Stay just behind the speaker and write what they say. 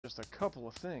Just a couple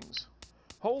of things.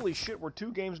 Holy shit, we're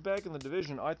 2 games back in the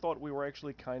division. I thought we were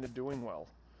actually kind of doing well.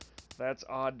 That's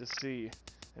odd to see.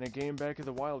 And a game back of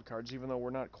the wild cards, even though we're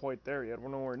not quite there yet. We're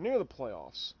nowhere near the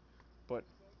playoffs. But,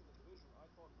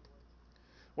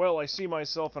 well, I see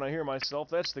myself and I hear myself.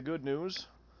 That's the good news.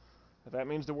 That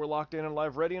means that we're locked in and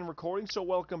live, ready and recording. So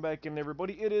welcome back in,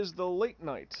 everybody. It is the late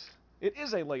night. It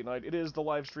is a late night. It is the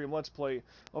live stream Let's Play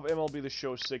of MLB The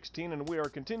Show 16, and we are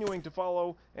continuing to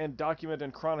follow and document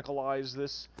and chronicleize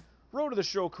this road to the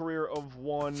show career of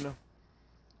one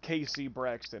Casey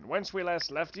Braxton. Whence we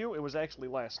last left you, it was actually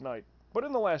last night. But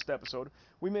in the last episode,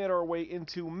 we made our way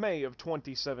into May of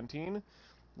 2017.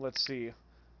 Let's see.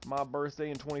 My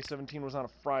birthday in 2017 was on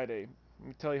a Friday. Let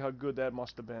me tell you how good that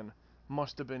must have been.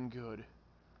 Must have been good.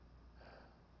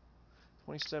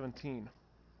 2017.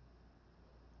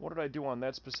 What did I do on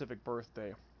that specific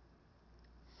birthday?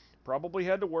 Probably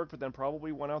had to work, but then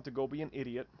probably went out to go be an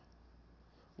idiot.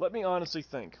 Let me honestly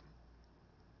think.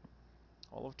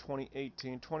 All of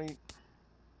 2018,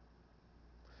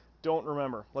 Don't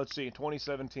remember. Let's see,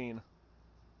 2017.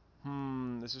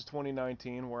 This is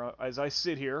 2019, where as I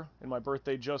sit here, and my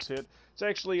birthday just hit. It's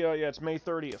actually, yeah, it's May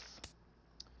 30th,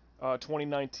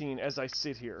 2019, as I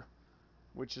sit here,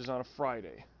 which is on a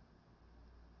Friday.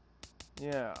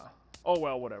 Yeah. Oh,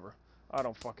 well, whatever. I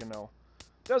don't fucking know.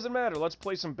 Doesn't matter. Let's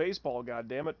play some baseball,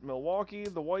 goddammit. Milwaukee,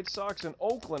 the White Sox, and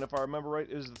Oakland, if I remember right,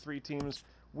 is the 3 teams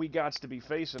we gots to be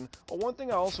facing. Well, one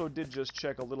thing I also did just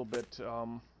check a little bit,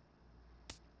 oh,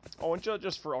 and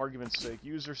just for argument's sake,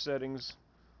 user settings,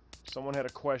 someone had a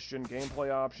question,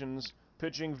 gameplay options,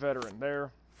 pitching veteran,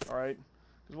 there, alright.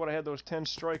 Because what I had those 10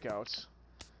 strikeouts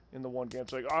in the one game,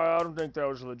 it's like, I don't think that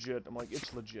was legit. I'm like,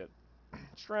 it's legit.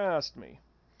 Trust me.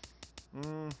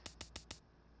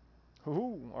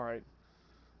 Ooh, alright.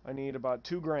 I need about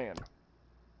 $2 grand.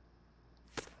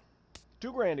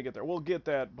 $2 grand to get there. We'll get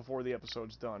that before the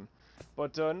episode's done.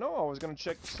 But, no, I was going to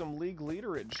check some league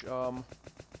leaderage.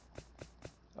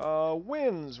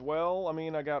 Wins. Well, I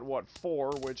mean, I got, what,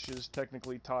 4, which is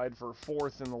technically tied for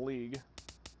 4th in the league.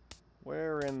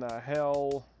 Where in the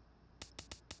hell?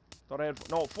 Thought I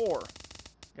had, no, 4.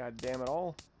 God damn it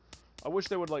all. I wish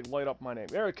they would, like, light up my name.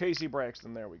 There, Casey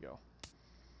Braxton, there we go.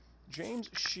 James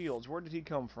Shields, where did he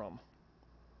come from?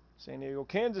 San Diego,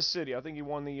 Kansas City. I think he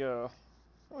won the, I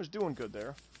was doing good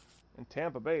there. In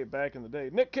Tampa Bay back in the day.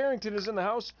 Nick Carrington is in the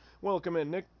house. Welcome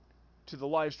in, Nick, to the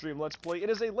live stream Let's Play. It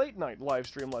is a late night live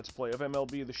stream Let's Play of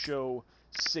MLB The Show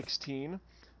 16.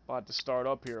 About to start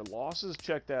up here. Losses,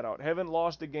 check that out. Haven't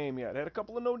lost a game yet. Had a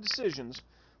couple of no decisions,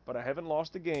 but I haven't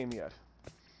lost a game yet.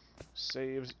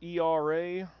 Saves,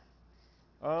 ERA.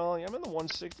 Yeah, I'm in the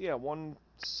 160, yeah,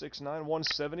 169,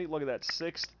 170. Look at that,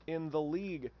 6th in the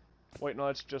league. Wait, no,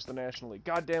 that's just the National League.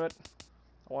 God damn it.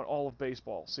 I want all of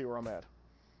baseball. See where I'm at.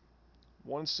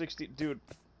 160, dude.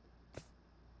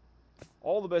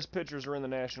 All the best pitchers are in the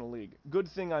National League. Good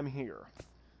thing I'm here.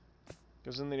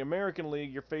 Because in the American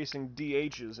League, you're facing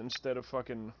DHs instead of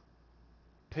fucking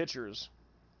pitchers.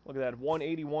 Look at that,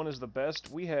 181 is the best.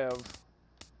 We have...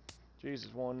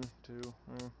 Jesus, 1, 2...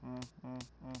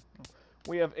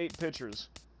 We have 8 pitchers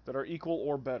that are equal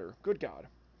or better. Good God.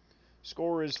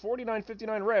 Score is 49-59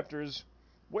 Raptors.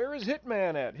 Where is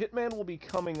Hitman at? Hitman will be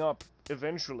coming up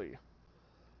eventually.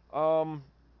 I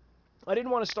didn't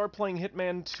want to start playing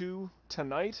Hitman 2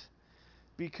 tonight,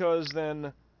 because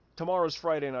then tomorrow's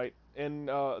Friday night, and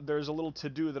there's a little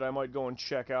to-do that I might go and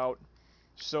check out.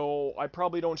 So I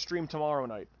probably don't stream tomorrow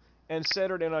night. And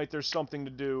Saturday night there's something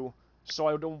to do, so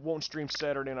I won't stream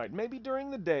Saturday night. Maybe during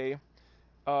the day.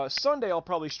 Sunday I'll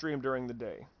probably stream during the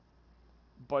day.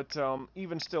 But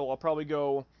even still, I'll probably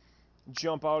go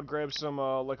jump out, grab some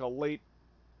like a late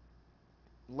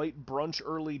brunch,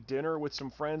 early dinner with some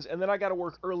friends, and then I gotta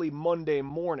work early Monday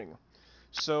morning.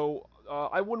 So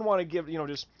I wouldn't want to give,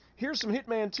 just here's some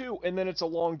Hitman 2, and then it's a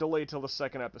long delay till the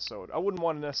second episode. I wouldn't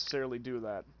want to necessarily do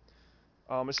that.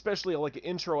 Especially like an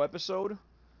intro episode.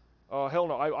 Hell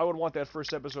no, I would want that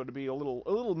first episode to be a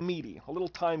little meaty, a little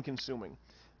time consuming.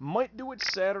 Might do it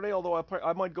Saturday, although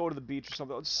I might go to the beach or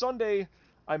something. Sunday,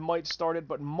 I might start it,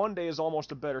 but Monday is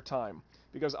almost a better time,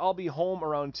 because I'll be home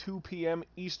around 2 p.m.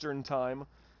 Eastern time,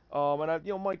 and I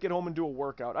might get home and do a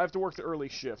workout. I have to work the early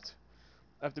shift.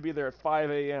 I have to be there at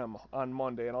 5 a.m. on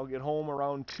Monday, and I'll get home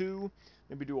around 2,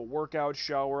 maybe do a workout,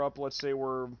 shower up. Let's say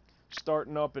we're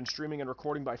starting up and streaming and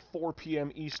recording by 4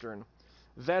 p.m. Eastern.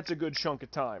 That's a good chunk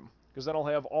of time, because then I'll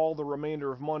have all the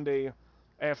remainder of Monday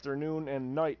afternoon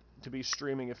and night to be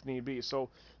streaming if need be. So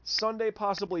Sunday,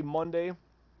 possibly Monday,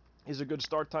 is a good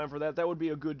start time for that. That would be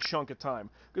a good chunk of time.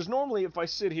 Because normally if I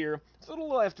sit here, it's a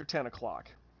little after 10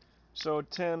 o'clock. So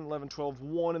 10, 11, 12,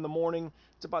 1 in the morning.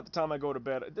 It's about the time I go to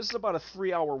bed. This is about a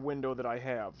 3-hour window that I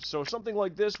have. So something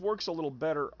like this works a little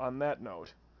better on that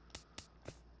note.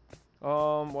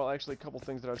 Well, actually, a couple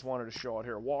things that I just wanted to show out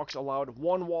here. Walks allowed.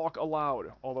 1 walk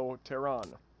allowed. Although,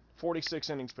 Tehran. 46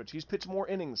 innings pitched. He's pitched more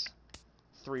innings.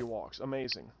 3 walks.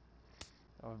 Amazing.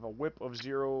 I have a whip of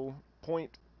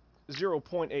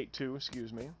 0.82,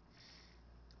 excuse me.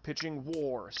 Pitching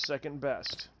WAR, second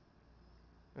best.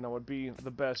 And I would be the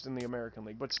best in the American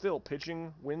League. But still,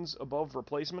 pitching wins above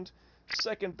replacement.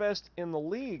 Second best in the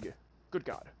league. Good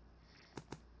God.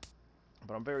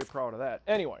 But I'm very proud of that.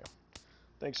 Anyway,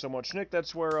 thanks so much, Nick.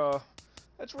 That's where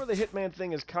the Hitman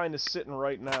thing is kind of sitting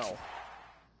right now.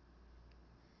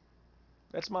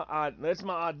 That's my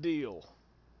ideal.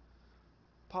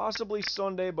 Possibly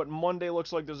Sunday, but Monday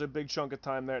looks like there's a big chunk of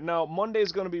time there. Now,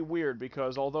 Monday's going to be weird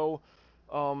because although,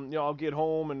 you know, I'll get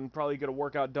home and probably get a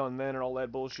workout done then and all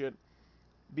that bullshit,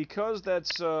 because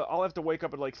that's, I'll have to wake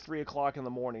up at like 3 o'clock in the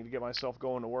morning to get myself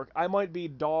going to work. I might be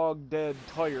dog-dead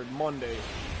tired Monday.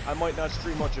 I might not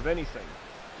stream much of anything,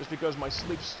 just because my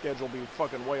sleep schedule will be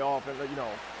fucking way off and, you know,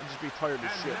 I'll just be tired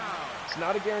as shit. It's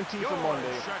not a guarantee for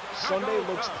Monday. Sunday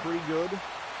looks pretty good,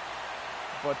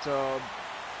 but,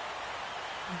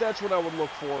 that's what I would look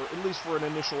for, at least for an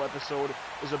initial episode,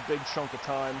 is a big chunk of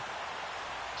time.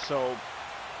 So,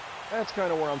 that's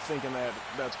kind of where I'm thinking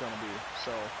that's going to be.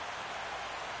 So,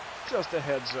 just a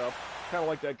heads up. Kind of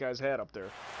like that guy's hat up there.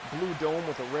 Blue dome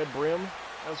with a red brim.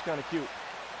 That was kind of cute.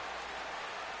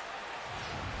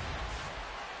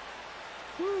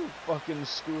 Woo, fucking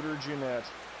Scooter Jeanette.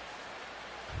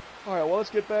 Alright, well, let's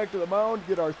get back to the mound,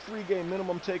 get our 3-game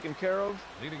minimum taken care of.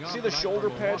 See the shoulder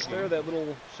patch there, that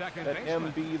little, that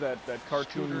MB, that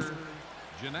cartoon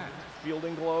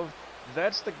fielding glove?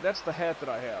 That's the hat that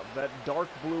I have, that dark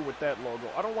blue with that logo.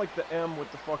 I don't like the M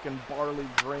with the fucking barley,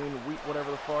 grain, wheat, whatever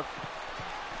the fuck.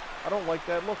 I don't like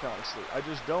that look, honestly. I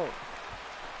just don't.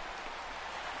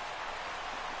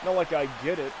 Not like I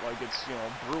get it, like it's, you know,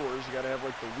 Brewers, you gotta have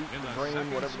like the wheat, the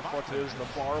grain, whatever the fuck it is, the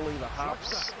barley, the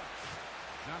hops.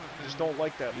 I just don't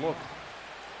like that look.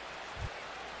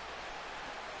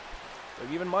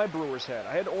 Like even my Brewers hat,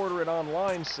 I had to order it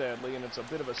online, sadly, and it's a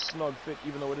bit of a snug fit,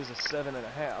 even though it is a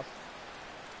 7.5.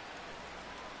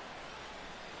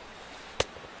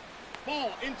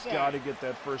 Ball inside. Gotta get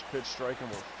that first pitch strike, and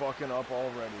we're fucking up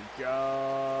already. God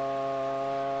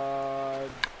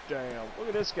damn. Look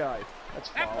at this guy. That's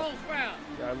foul. That ball's foul.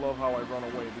 Yeah, I love how I run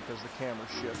away because the camera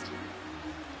shift.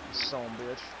 Son of a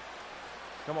bitch.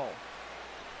 Come on.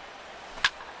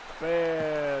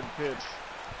 Bad pitch.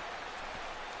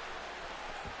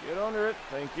 Get under it.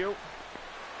 Thank you.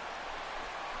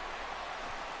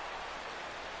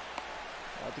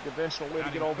 Not the conventional way to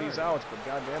get all these outs, but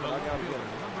goddamn it, I gotta get them.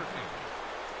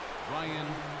 Ryan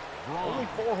Braun. Only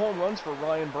 4 home runs for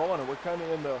Ryan Braun, and we're kind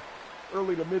of in the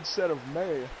early to mid-set of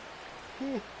May.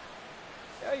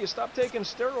 Yeah, you stop taking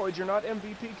steroids, you're not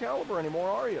MVP caliber anymore,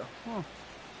 are you? Huh.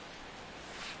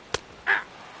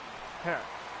 Ha.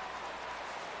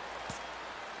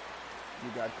 You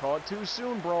got caught too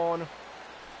soon, Braun.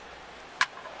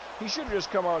 He should have just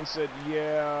come out and said,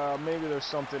 yeah, maybe there's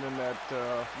something in that,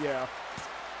 yeah.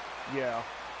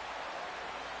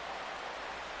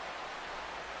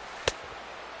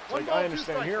 Like, I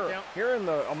understand, here in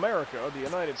America, the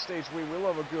United States, we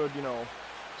love a good, you know,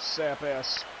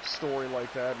 sap-ass story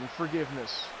like that, and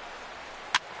forgiveness.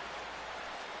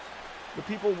 The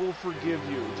people will forgive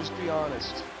you, just be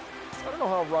honest. I don't know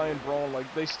how Ryan Braun,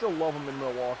 like, they still love him in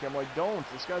Milwaukee. I'm like, don't.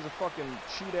 This guy's a fucking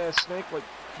cheat-ass snake. Like,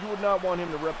 you would not want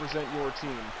him to represent your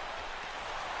team.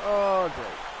 Oh, great.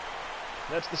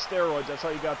 That's the steroids. That's how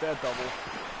you got that double.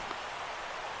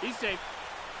 He's safe.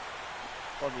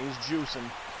 Fucking, he's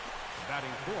juicing.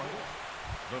 Batting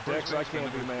fourth. Dex, I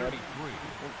can't be mad.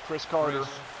 Chris Carter.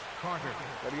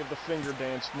 Gotta give the finger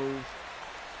dance move.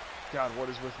 God, what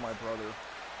is with my brother?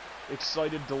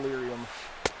 Excited delirium.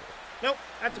 Nope,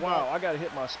 that's a wow, ball. I gotta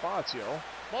hit my spots, yo.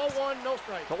 Ball 1, no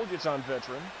strike. Told you it's on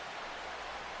veteran.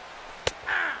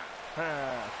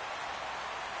 Ha.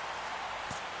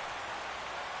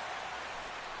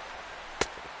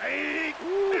 Hey,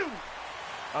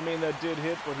 I mean, that did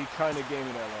hit, but he kind of gave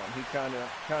me that one. He kind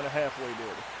of halfway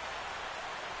did.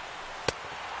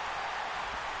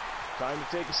 Time to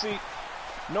take a seat.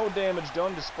 No damage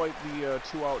done despite the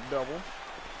 2-out double.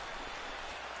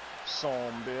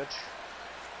 Some bitch.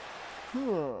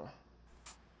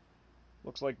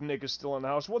 Looks like Nick is still in the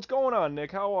house. What's going on,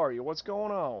 Nick? How are you? What's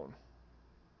going on?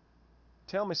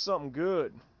 Tell me something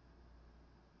good.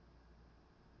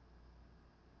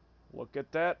 Look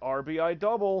at that. RBI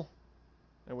double.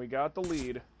 And we got the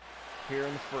lead here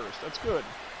in the first. That's good.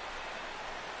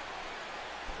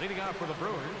 Leading off for the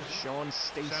Brewers, Sean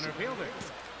Stacy. center fielder,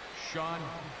 Sean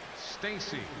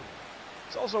Stacy.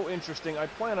 It's also interesting. I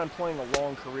plan on playing a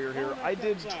long career here. I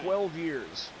did 12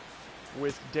 years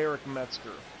with Derek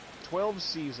Metzger. 12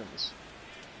 seasons.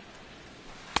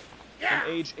 From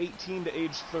age 18 to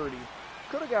age 30.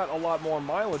 Could have got a lot more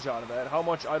mileage out of that. How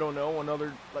much, I don't know.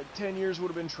 Another, like, 10 years would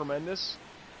have been tremendous.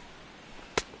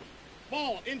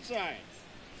 Ball inside.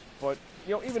 But,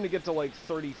 you know, even to get to, like,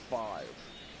 35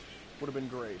 would have been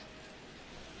great.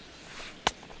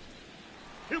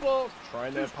 2 balls.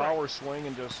 Trying 2 that strikes. power swing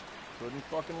and just couldn't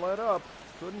fucking let up.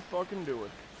 Couldn't fucking do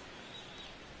it.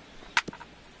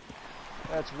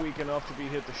 That's weak enough to be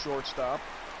hit the shortstop.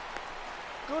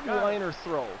 Good liner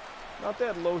throw. Not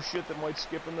that low shit that might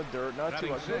skip in the dirt. Not too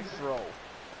much. Good throw.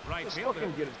 Right Just fielder,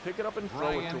 fucking get it. Pick it up and throw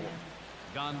it to Ryan him.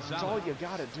 That's all Gonzalez. you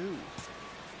gotta do.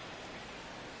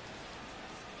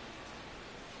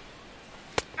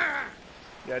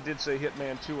 Yeah, I did say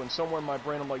Hitman 2, and somewhere in my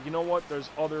brain I'm like, you know what? There's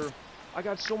other... I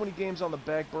got so many games on the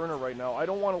back burner right now. I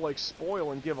don't want to, like,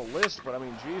 spoil and give a list, but I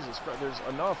mean, Jesus Christ, there's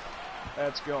enough.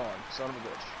 That's gone. Son of a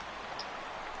bitch.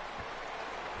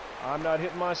 I'm not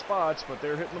hitting my spots, but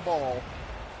they're hitting the ball.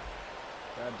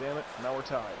 God damn it. Now we're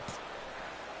tied.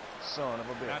 Son of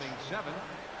a bitch. Batting 7,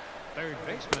 third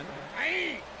baseman,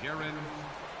 Jaron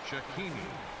Shakini.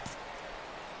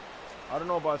 I don't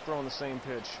know about throwing the same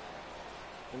pitch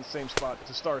in the same spot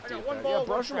to start the I got 1 attack. ball, Yeah, 1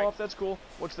 brush them strike. off. That's cool.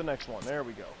 What's the next one? There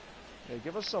we go. Hey,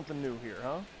 give us something new here,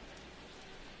 huh?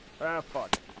 Ah,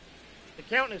 fuck. The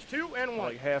count is 2 and 1.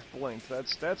 Like half blinked.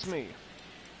 That's me.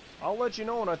 I'll let you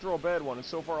know when I throw a bad one. And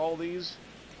so far, all these,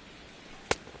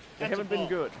 they That's haven't a been ball.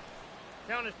 good.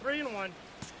 Count is 3 and 1.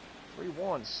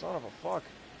 3-1. Son of a fuck.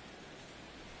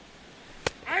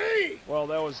 Hey! Well,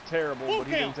 that was terrible, Full but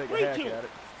he didn't count, take a hack 3-2. at it.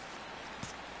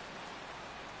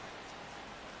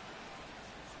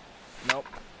 Nope.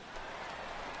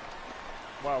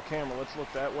 Wow, camera, let's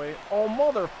look that way. Oh,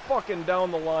 motherfucking down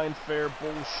the line fair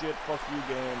bullshit. Fuck you,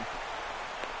 game.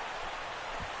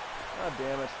 God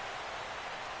damn it.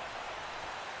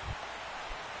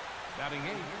 Batting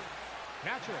 8,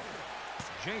 catcher,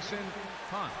 Jason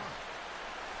Hunt.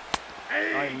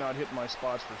 I am not hitting my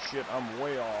spots for shit. I'm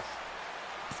way off.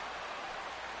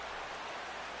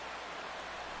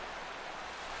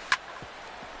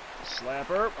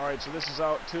 Slapper. Alright, so this is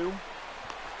out too.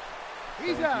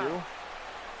 He's Thank out. you.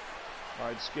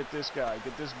 Alright, just get this guy.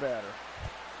 Get this batter.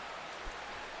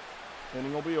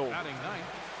 Inning will be over. Batting 9,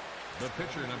 the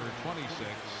pitcher number 26,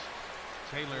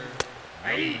 Taylor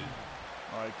Hey! Newman.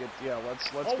 Alright, let's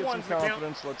get 0-1's some the count.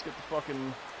 confidence. Let's get the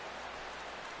fucking...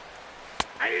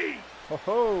 Hey!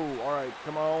 Ho-ho! Alright,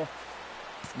 come on.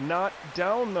 Not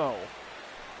down, though.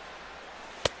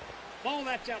 Ball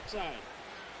that's outside.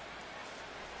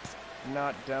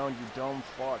 Not down, you dumb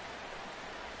fuck.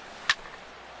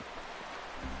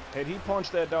 Had he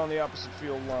punched that down the opposite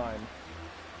field line.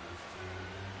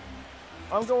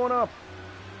 I'm going up.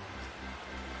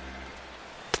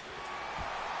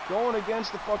 Going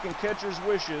against the fucking catcher's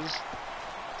wishes.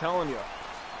 Telling you.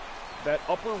 That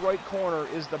upper right corner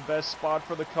is the best spot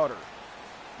for the cutter.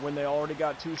 When they already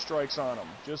got 2 strikes on him.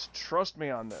 Just trust me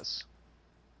on this.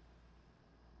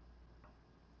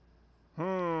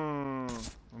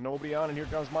 Nobody on, and here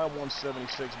comes my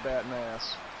 176 batting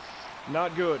ass.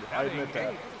 Not good, I Batting admit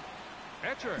that. 8,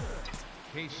 pitcher,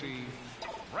 Casey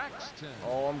Braxton.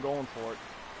 Oh, I'm going for it.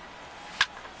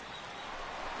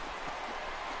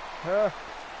 Huh.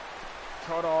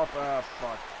 Cut off. Ah,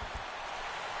 fuck.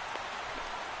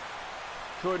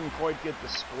 Couldn't quite get the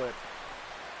split.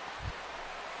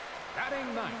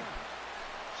 Batting 9,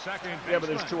 second baseman. Yeah, but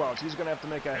there's 2 outs. He's going to have to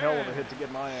make a hell of a hit to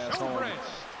get my ass home. Showbreak.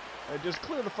 Hey, just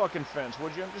clear the fucking fence,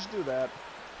 would you? Just do that.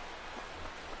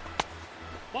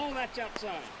 Ball that's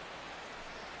outside.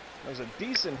 That was a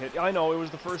decent hit. I know, it was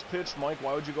the first pitch, Mike.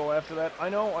 Why would you go after that? I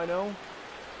know.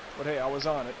 But hey, I was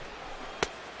on it.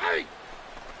 Hey!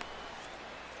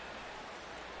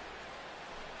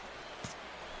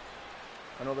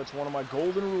 I know that's one of my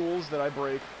golden rules that I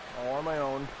break all on my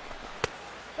own.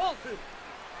 Ball 2.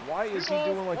 Why is he 3 balls,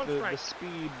 doing like 1 the strike.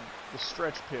 speed, the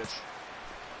stretch pitch?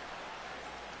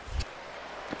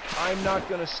 I'm not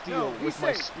gonna steal No, with he's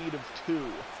my safe. speed of 2.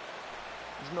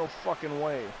 There's no fucking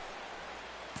way.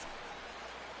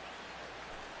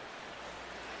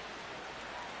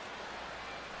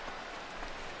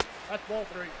 That's ball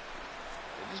 3. They're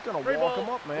just gonna 3 walk balls,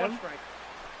 him up, 1 man. strike.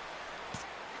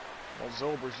 Well,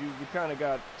 Zobers, you kind of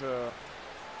got,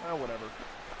 whatever.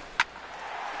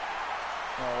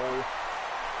 Oh.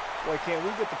 Why can't we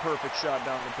get the perfect shot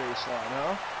down the baseline,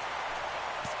 huh?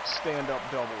 Stand-up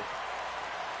double.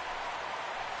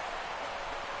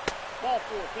 Ball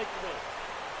 4. Take the base.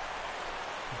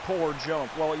 Poor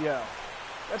jump. Well, yeah.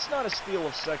 That's not a steal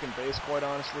of second base, quite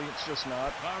honestly. It's just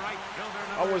not.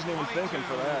 I wasn't even thinking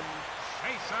for that.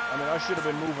 I mean, I should have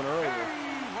been moving earlier.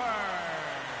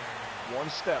 One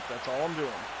step, that's all I'm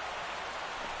doing.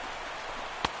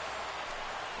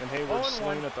 And Hayward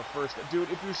swinging at the first. Dude,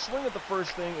 if you swing at the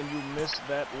first thing and you miss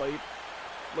that late,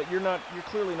 like you're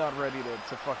clearly not ready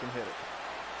to fucking hit it.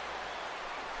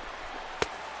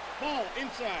 Ball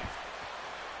inside.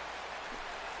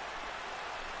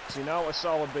 See, now a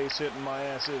solid base hit and my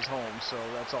ass is home, so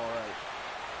that's all right.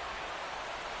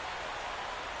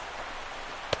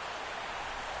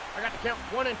 I got to count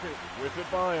 1 and 2. Whiff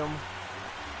it by him.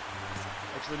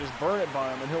 Actually, just burn it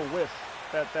by him and he'll whiff.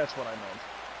 That's what I meant.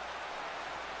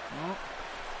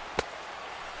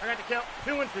 I got to count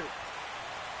 2 and 2.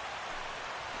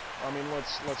 I mean,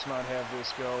 let's not have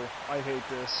this go. I hate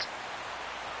this.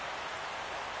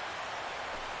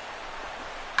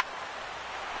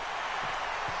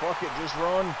 Fuck it, just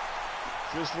run.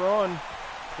 Just run.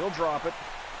 He'll drop it.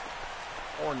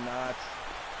 Or not.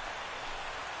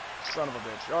 Son of a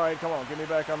bitch. Alright, come on, get me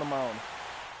back on the mound.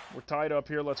 We're tied up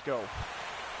here, let's go.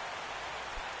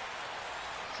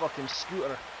 Fucking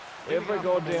Scooter. Every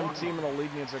goddamn team in the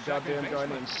league needs a goddamn guy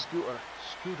named Scooter.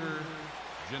 Scooter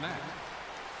Jeanette.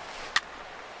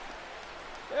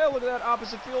 Yeah, look at that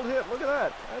opposite field hit. Look at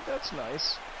that. That's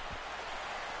nice.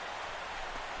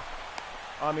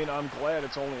 I mean, I'm glad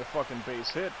it's only a fucking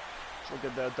base hit. Let's look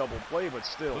at that double play, but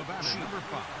still, cheap. Number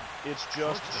 5. It's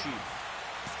just cheap.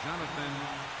 Jonathan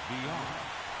Beyond.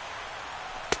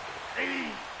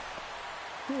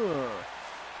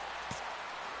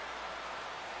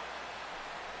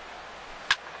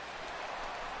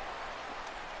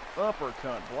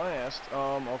 Uppercut blast.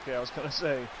 Okay, I was gonna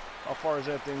say, how far is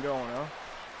that thing going, huh?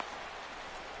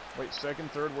 Wait,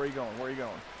 second, third, where are you going? Where are you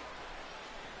going?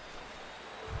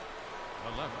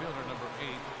 The left fielder, number 8,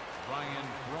 Ryan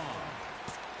Braun.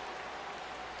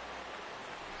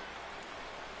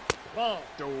 Ball.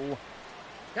 Oh,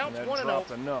 Counts and 1 that and 0.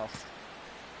 dropped enough.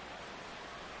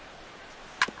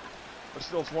 But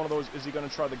still, it's one of those, is he going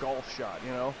to try the golf shot,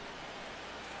 you know?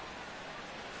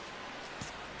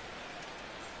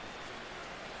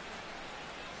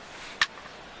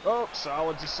 Oh,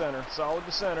 solid to center. Solid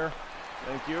to center.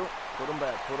 Thank you. Put him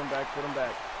back, put him back, put him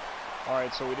back. All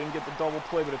right, so we didn't get the double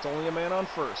play, but it's only a man on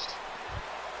first.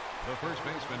 The first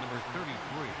baseman, number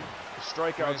 33. The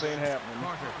strikeouts ain't happening.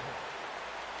 Carter.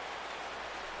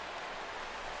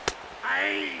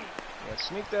 Aye. Yeah,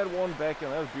 sneak that one back in.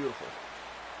 That was beautiful.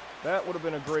 That would have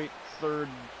been a great third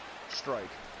strike.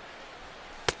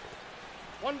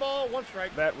 1 ball, 1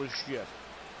 strike. That was shit.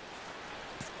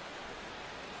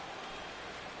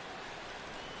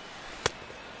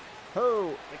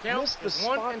 Oh, The count missed the is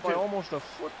 1 spot and by 2. almost a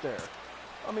foot there.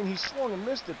 I mean, he swung and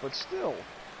missed it, but still.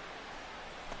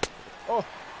 Oh,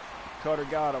 Cutter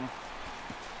got him.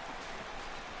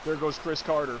 There goes Chris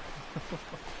Carter.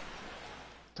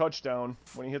 Touchdown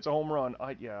when he hits a home run.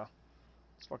 Yeah,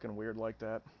 it's fucking weird like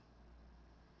that.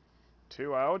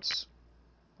 2 outs.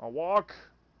 A walk.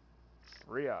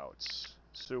 3 outs.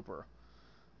 Super.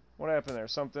 What happened there?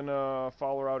 Something,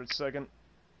 Fowler out at second.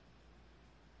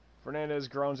 Fernandez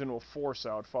grounds into a force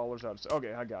out. Fowler's out.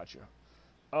 Okay, I got you.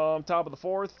 Top of the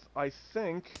fourth, I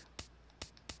think.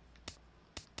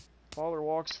 Fowler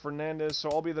walks Fernandez,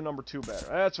 so I'll be the number 2 batter.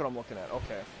 That's what I'm looking at.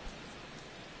 Okay.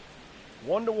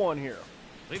 1-1 here.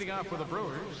 Leading off for the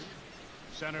Brewers,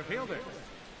 center fielder,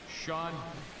 Sean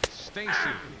Stacy.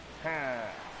 Ha.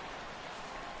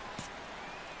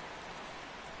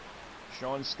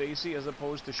 Sean Stacy as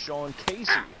opposed to Sean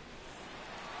Casey.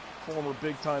 Former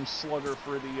big-time slugger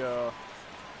for the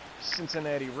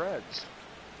Cincinnati Reds.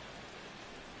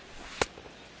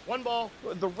 1 ball.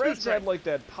 The Reds had like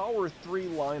that power 3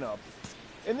 lineup.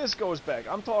 And this goes back.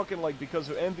 I'm talking like because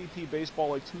of MVP baseball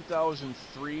like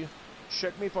 2003.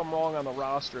 Check me if I'm wrong on the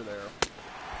roster there.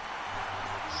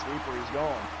 Sweeper, he's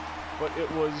gone. But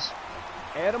it was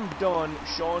Adam Dunn,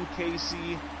 Sean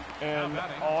Casey, and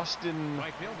Austin...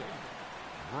 Right fielder,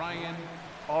 Brian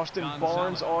Austin Gonzalez.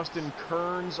 Barnes, Austin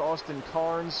Kearns, Austin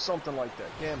Carnes, something like that.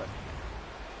 Damn it.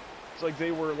 It's like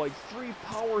they were like 3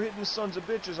 power-hitting sons of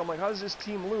bitches. I'm like, how does this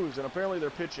team lose? And apparently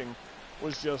their pitching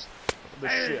was just the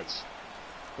shits.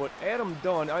 But Adam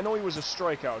Dunn, I know he was a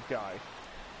strikeout guy.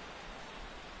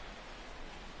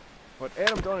 But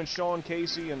Adam Dunn and Sean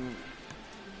Casey and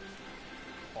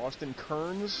Austin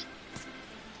Kearns,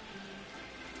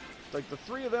 like the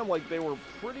 3 of them, like they were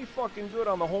pretty fucking good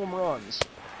on the home runs.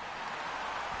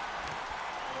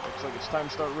 Looks like it's time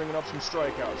to start ringing up some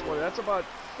strikeouts. Well, that's about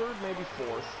 3rd, maybe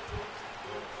 4th.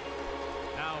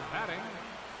 Now batting,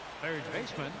 Third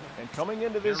baseman. And coming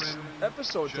into this Aaron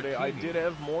episode today, I Jacquini. did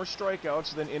have more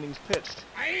strikeouts than innings pitched,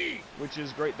 which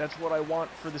is great. That's what I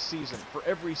want for the season, for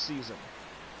every season.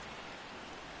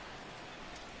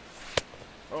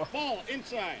 Oh, Ball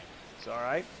inside. it's all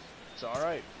right. It's all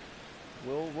right.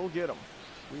 We'll get him.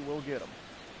 We will get him.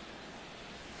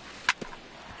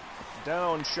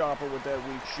 Down, Chopper, with that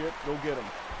weak shit. Go get him.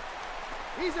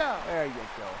 He's out. There you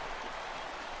go.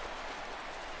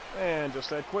 And just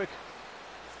that quick.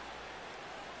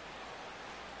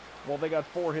 Well, they got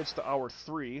 4 hits to our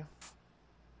 3.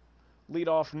 Lead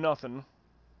off nothing.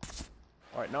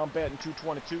 Alright, now I'm batting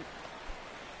 222.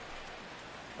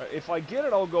 If I get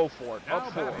it, I'll go for it. Now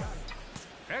Up 4. batting.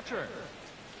 Catcher.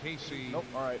 Casey. Nope,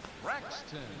 alright.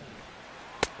 Braxton.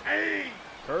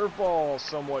 Curveball,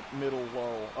 somewhat middle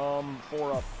low.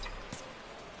 4 up.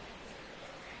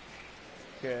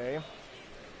 Okay.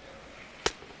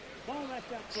 Ball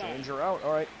left outside. Change her out.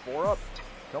 Alright, 4 up.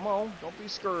 Come on, don't be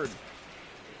scared.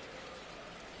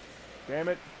 Damn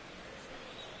it.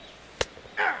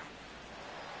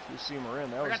 Two-seamer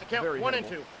in. That I was got the count. very 1 and hittable.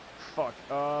 2. Fuck.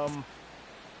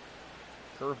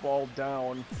 Curveball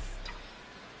down.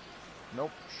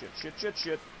 Nope.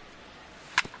 Shit.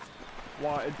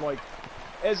 Why? Like,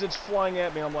 as it's flying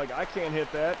at me, I'm like, I can't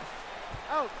hit that.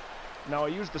 Out. Now, I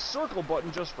used the circle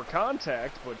button just for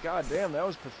contact, but goddamn, that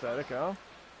was pathetic, huh?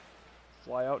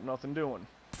 Fly out, nothing doing.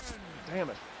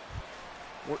 Damn it.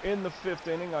 We're in the 5th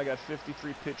inning. I got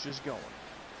 53 pitches going.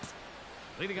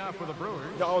 Leading off for the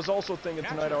Brewers. Now, I was also thinking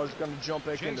tonight I was going to jump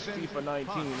back into Jason FIFA 19.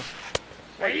 Pons.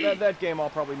 Like, that game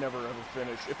I'll probably never ever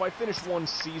finish. If I finish one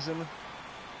season,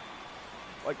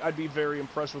 like, I'd be very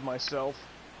impressed with myself.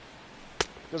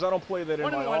 Because I don't play that in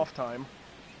 1 my and 1. off time.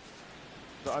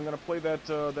 So I'm going to play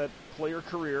that player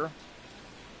career.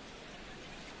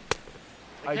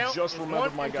 I count just is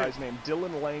remembered 1 my and 2. guy's name,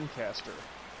 Dylan Lancaster.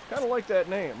 Kind of like that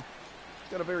name.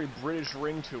 It's got a very British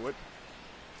ring to it.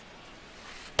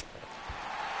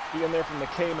 Being there from the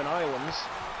Cayman Islands.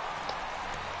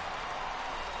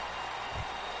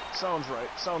 Sounds right.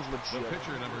 Sounds The legit.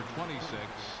 pitcher, number 26,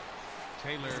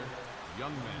 Taylor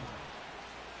Youngman.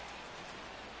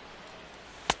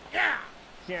 Yeah.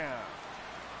 Yeah.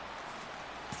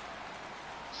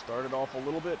 Started off a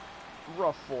little bit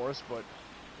rough for us, but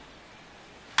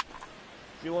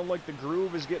feeling like the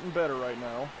groove is getting better right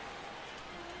now.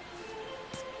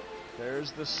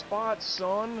 There's the spot,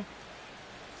 son.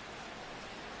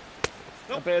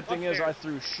 Nope, The bad thing up is there. I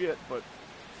threw shit, but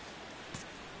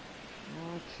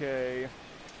okay.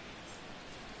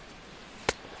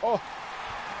 Oh.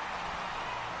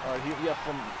 Alright, yeah,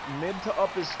 from mid to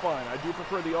up is fine. I do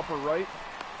prefer the upper right.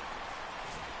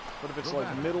 But if it's The like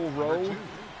batter, middle number row 2,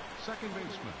 second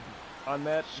baseman. on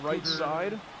that right Scooter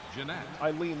side, Jeanette.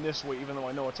 I lean this way even though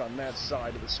I know it's on that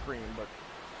side of the screen, but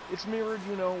it's mirrored,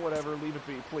 you know, whatever. Leave it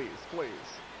be, please, please.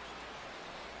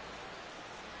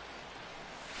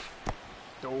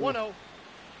 1-0.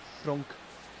 Thunk.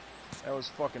 That was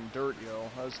fucking dirt, yo.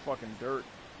 That was fucking dirt.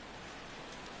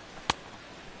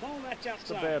 Ball that's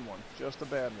Just a outside. bad one. Just a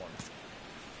bad one.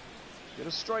 Get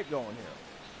a strike going here.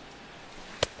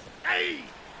 Hey.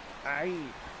 Aye.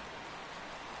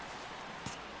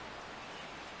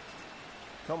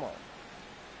 Come on.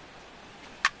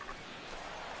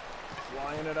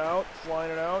 Flying it out.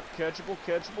 Catchable.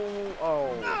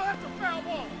 Oh. No, that's a foul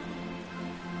ball.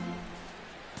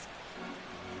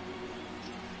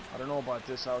 I don't know about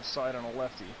this outside on a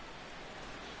lefty.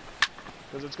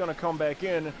 Because it's going to come back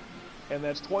in, and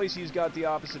that's twice he's got the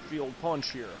opposite field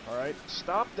punch here, alright?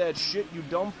 Stop that shit, you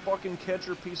dumb fucking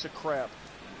catcher piece of crap.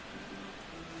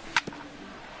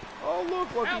 Oh,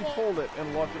 look, look, he pulled it,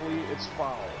 and luckily it's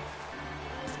foul.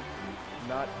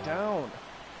 Not down.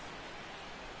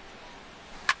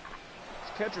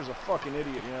 This catcher's a fucking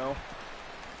idiot, you know?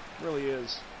 Really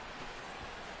is.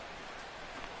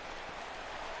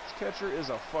 Catcher is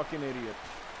a fucking idiot.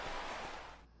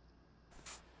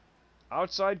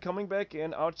 Outside coming back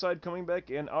in, outside coming back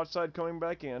in, outside coming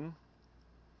back in.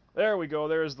 There we go,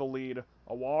 there's the lead.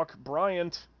 A walk,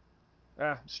 Bryant.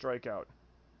 Strikeout.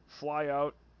 Fly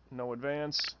out, no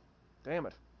advance. Damn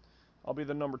it. I'll be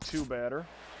the number 2 batter.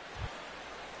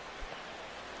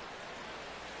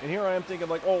 And here I am thinking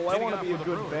like, oh, I want to be a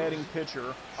good batting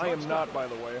pitcher. I am not, by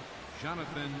the way.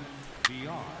 Jonathan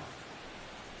VR.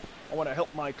 I want to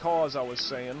help my cause, I was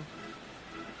saying.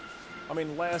 I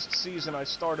mean, last season I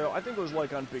started, I think it was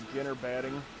like on beginner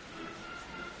batting.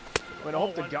 I mean, I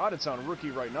hope to God it's on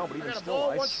rookie right now, but even still,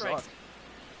 I suck.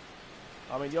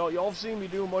 I mean, y'all have seen me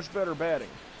do much better batting.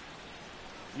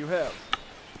 You have.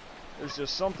 There's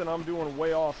just something I'm doing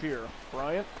way off here.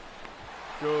 Bryant?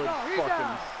 Good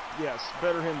fucking... Yes,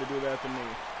 better him to do that than me.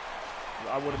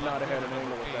 I would have not have had an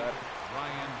angle with that.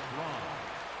 Ryan Long.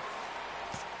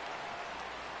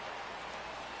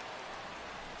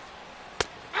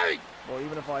 Well,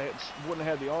 even if I wouldn't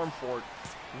have had the arm for it,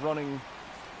 running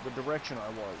the direction I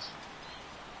was.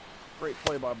 Great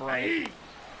play by Bryant.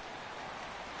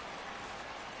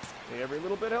 Hey, every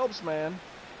little bit helps, man.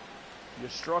 You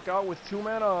struck out with 2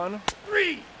 men on.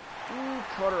 3. Ooh,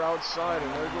 cutter outside,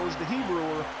 and there goes the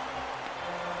Hebrewer.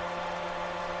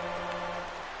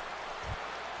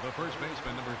 The first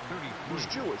baseman, number 33. He's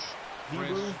Jewish. Chris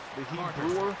Hebrew, the Carter.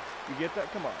 Hebrewer. You get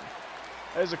that? Come on.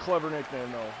 That is a clever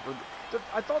nickname, though.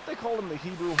 I thought they called him the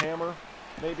Hebrew Hammer.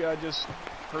 Maybe I just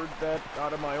heard that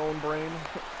out of my own brain.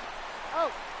 Oh.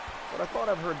 But I thought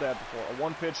I've heard that before. A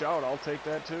 1-pitch out, I'll take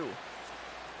that too.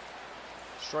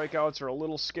 Strikeouts are a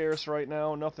little scarce right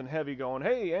now. Nothing heavy going.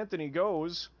 Hey, Anthony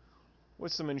goes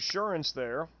with some insurance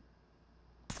there.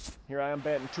 Here I am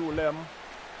batting 211.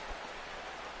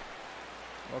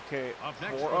 Okay, Up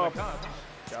next 4 for up. the Cubs.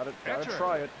 Gotta Pitcher.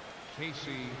 try it.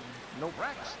 Casey Nope.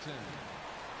 Braxton.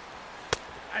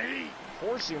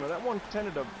 4-seamer. That one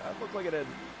tended to. That looked like it had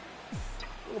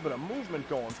a little bit of movement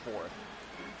going for it.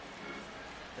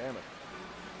 Damn it.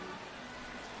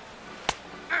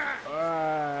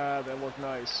 Ah, that looked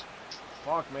nice.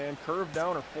 Fuck, man. Curve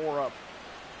down or 4 up.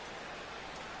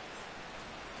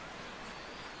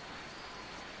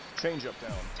 Change up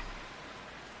down.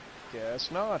 Guess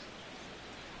not.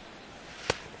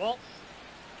 Ball.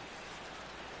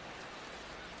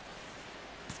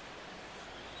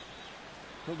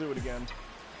 He'll do it again.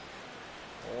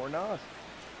 Or not.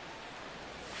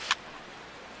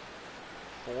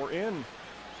 4 in.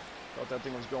 Thought that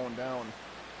thing was going down.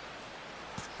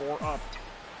 4 up.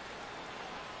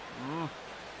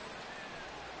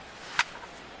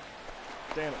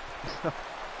 Damn it.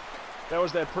 That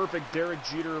was that perfect Derek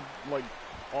Jeter, like,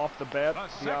 off the bat,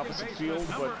 the opposite field,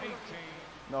 but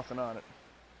nothing on it.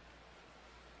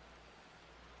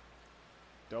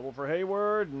 Double for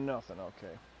Hayward, nothing,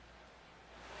 okay.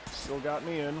 Still got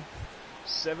me in.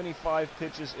 75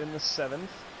 pitches in the 7th.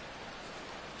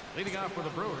 Leading off for the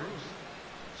Brewers,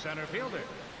 center fielder,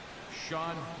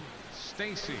 Sean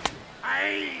Stacy.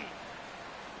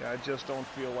 Yeah, I just don't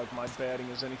feel like my batting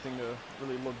is anything to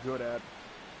really look good at.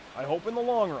 I hope in the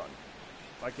long run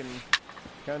I can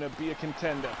kind of be a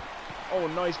contender. Oh,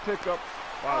 nice pickup.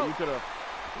 Wow, you could have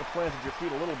planted your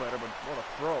feet a little better, but what a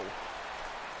throw.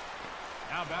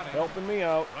 Now batting, Helping me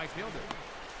out. right fielder,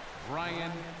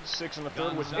 Brian 6 in the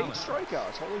 3rd with 8 Gonzalez.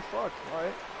 strikeouts. Holy fuck. All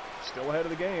right. Still ahead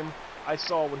of the game. I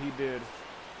saw what he did.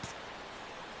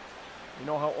 You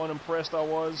know how unimpressed I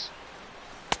was?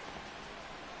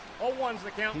 0-1's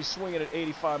the count. He's swinging at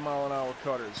 85-mile-an-hour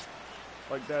cutters.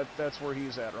 Like, that's where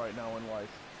he's at right now in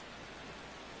life.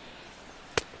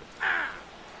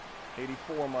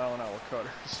 84-mile-an-hour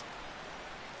cutters.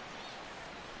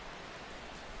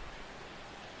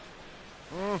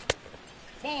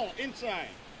 Ball inside.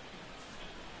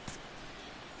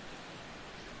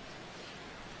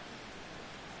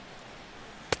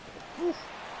 Oof.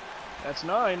 That's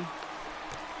 9.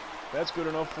 That's good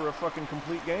enough for a fucking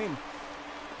complete game.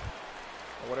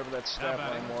 Or whatever that stat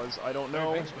line was. I don't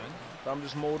know. Third baseman, I'm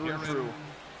just motoring Aaron through.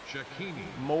 Shakini.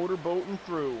 Motorboating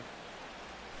through.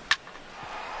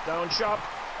 Down chop.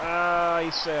 Ah,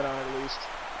 he sat on it at least.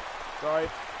 It's alright.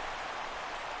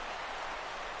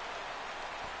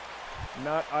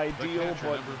 Not The ideal, catcher,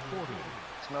 but number 40,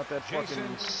 it's not that fucking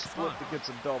Jason split Spahn. that gets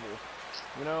a double.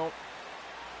 You know?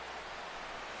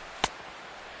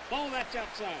 Ball that's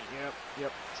outside.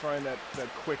 Yep. Trying that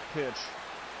quick pitch.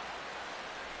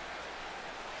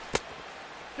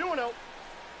 2-0.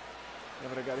 Yeah,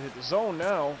 but I gotta hit the zone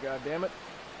now. God damn it.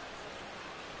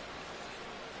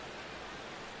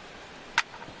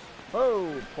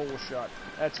 Oh, pole shot.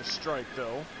 That's a strike,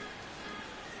 though.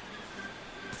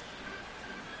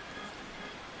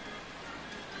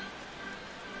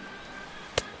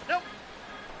 Nope.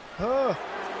 Huh.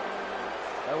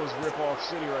 That was rip-off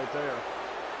city right there.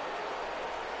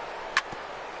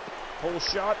 Pole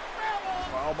shot.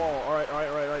 Foul ball. All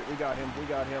right. We got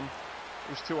him.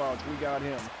 There's 2 outs. We got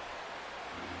him.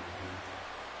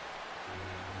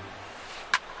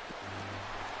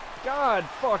 God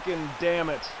fucking damn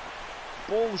it.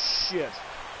 Bullshit.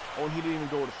 Oh, and he didn't even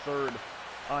go to 3rd.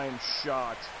 I'm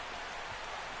shocked.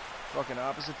 Fucking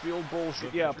opposite field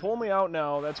bullshit. Yeah, pull me out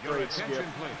now. That's Your great, Skip.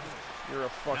 attention, please. You're a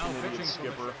fucking Now idiot, pitching for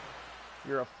the Skipper.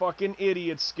 You're a fucking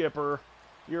idiot, Skipper.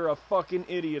 You're a fucking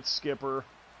idiot, Skipper.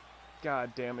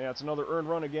 God damn it. That's another earned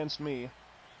run against me.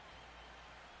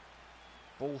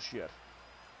 Bullshit.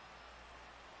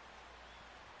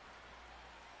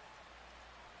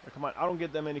 Now, come on, I don't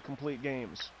get that many complete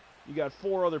games. You got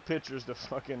 4 other pitchers to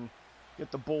fucking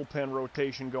Get the bullpen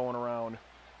rotation going around.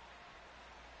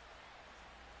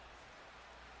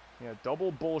 Yeah,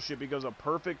 double bullshit because a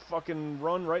perfect fucking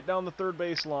run right down the third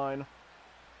base line.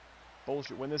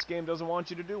 Bullshit. When this game doesn't want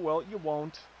you to do well, you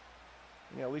won't.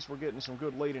 Yeah, at least we're getting some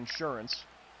good late insurance.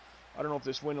 I don't know if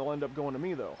this win will end up going to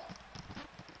me, though.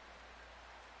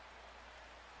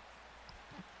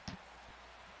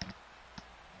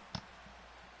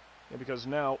 Yeah, because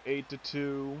now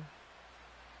 8-2.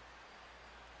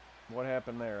 What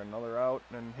happened there? Another out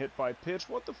and hit by pitch.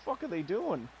 What the fuck are they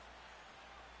doing?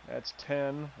 That's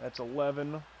 10. That's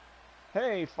 11.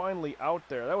 Hey, finally out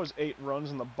there. That was 8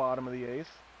 runs in the bottom of the 8th.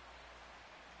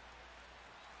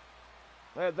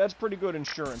 That's pretty good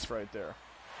insurance right there.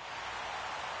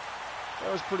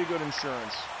 That was pretty good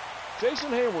insurance. Jason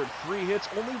Hayward, 3 hits,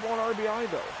 only 1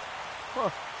 RBI though. Huh.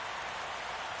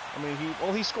 I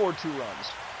mean, he scored 2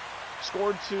 runs.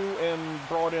 Scored 2 and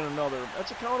brought in another.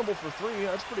 That's accountable for 3.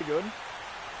 That's pretty good.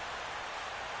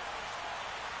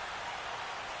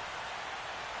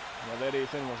 Yeah, that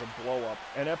 8th inning was a blow-up.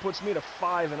 And that puts me to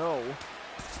 5-0.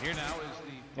 Here now is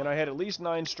the... And I had at least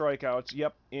 9 strikeouts.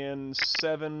 Yep, in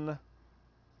 7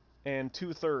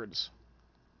 2/3.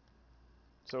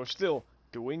 So still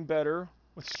doing better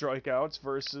with strikeouts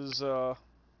versus, well,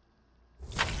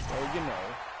 you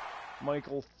know,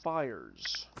 Michael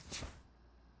Fiers.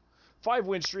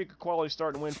 5-win streak, a quality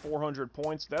start and win 400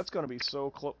 points. That's going to be so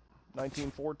close.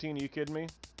 1914, are you kidding me?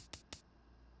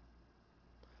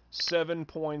 7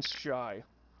 points shy.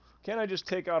 Can't I just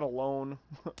take out a loan?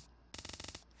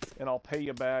 And I'll pay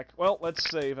you back. Well, let's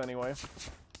save anyway.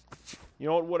 You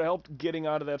know what would have helped? Getting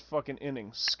out of that fucking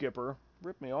inning, Skipper.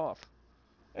 Rip me off.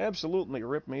 Absolutely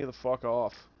rip me the fuck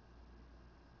off.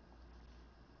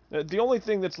 The only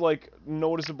thing that's, like,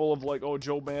 noticeable of, like, oh,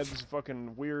 Joe Madden's a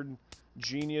fucking weird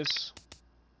genius.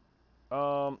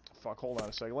 Fuck, hold on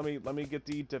a second. Let me get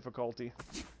the difficulty.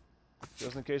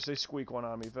 Just in case they squeak one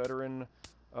on me. Veteran,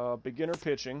 beginner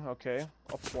pitching. Okay,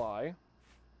 apply.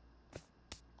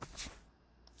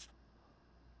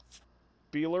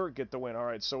 Beeler, get the win.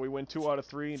 Alright, so we win 2 out of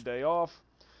 3, day off.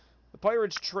 The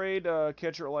Pirates trade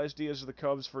catcher Elias Diaz of the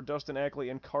Cubs for Dustin Ackley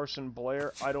and Carson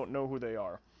Blair. I don't know who they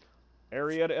are.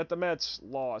 Arrieta at the Mets,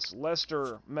 loss.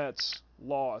 Lester, Mets,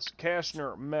 loss.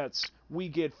 Cashner, Mets. We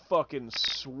get fucking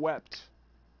swept.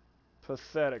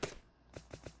 Pathetic.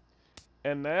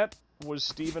 And that was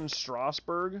Steven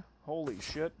Strasburg. Holy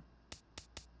shit.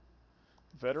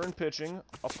 Veteran pitching,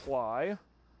 apply.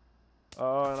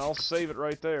 And I'll save it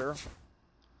right there.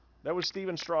 That was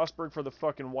Steven Strasburg for the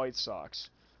fucking White Sox,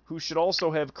 who should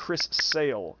also have Chris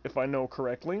Sale, if I know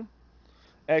correctly.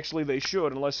 Actually, they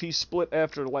should, unless he split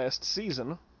after last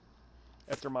season,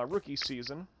 after my rookie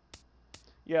season.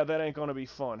 Yeah, that ain't gonna be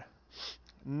fun.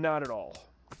 Not at all.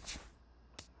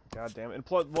 God damn it. And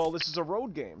plus, well, this is a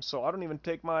road game, so I don't even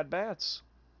take my at-bats.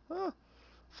 Huh.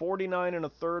 49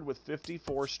 1/3 with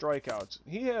 54 strikeouts.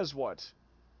 He has what?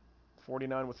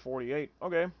 49 with 48.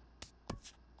 Okay.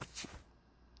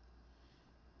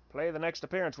 Play the next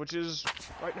appearance, which is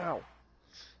right now.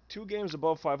 2 games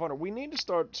above 500. We need to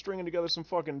start stringing together some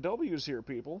fucking W's here,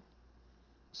 people.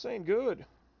 This ain't good.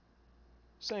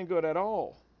 This ain't good at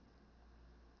all.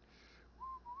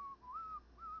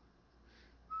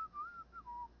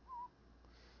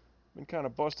 Been kind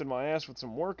of busting my ass with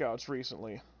some workouts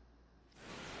recently.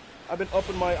 I've been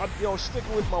upping my,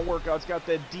 sticking with my workouts. Got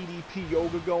that DDP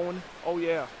yoga going. Oh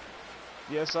yeah.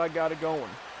 Yes, I got it going.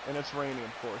 And it's raining,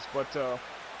 of course. But,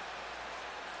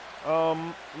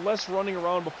 less running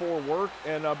around before work,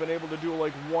 and I've been able to do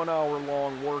like 1 hour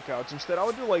long workouts. Instead, I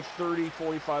would do like 30,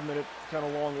 45 minute kind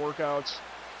of long workouts.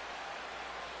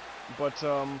 But,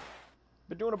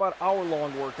 been doing about hour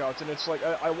long workouts, and it's like,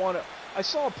 I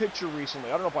saw a picture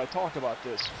recently, I don't know if I talked about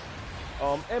this.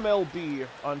 MLB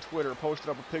on Twitter posted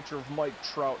up a picture of Mike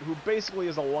Trout, who basically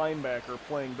is a linebacker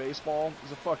playing baseball.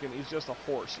 He's just a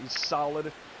horse. He's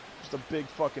solid. Just a big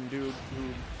fucking dude who,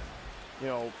 you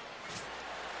know,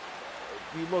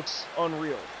 he looks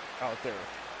unreal out there.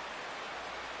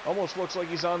 Almost looks like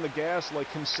he's on the gas like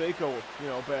Canseco, you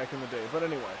know, back in the day. But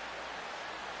anyway,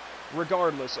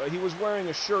 regardless, he was wearing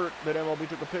a shirt that MLB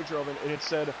took a picture of, and it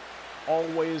said,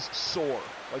 "Always sore,"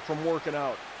 like from working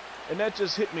out. And that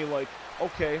just hit me like,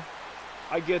 okay,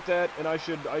 I get that, and I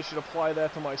should apply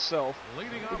that to myself.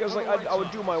 Because like I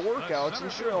would do my workouts, and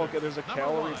sure, okay, there's a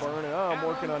calorie burn, and I'm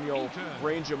working on, you know,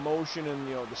 range of motion and,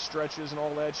 you know, the stretches and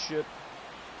all that shit.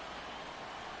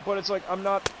 But it's like, I'm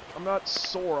not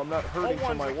sore, I'm not hurting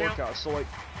from my workouts, so like,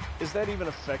 is that even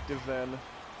effective then?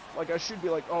 Like, I should be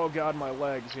like, oh god, my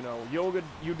legs, you know. Yoga,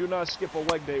 you do not skip a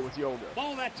leg day with yoga.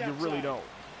 You really don't.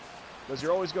 Because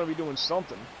you're always going to be doing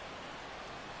something.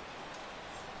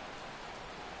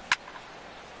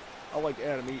 I like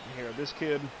Adam Eaton here. This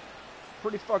kid,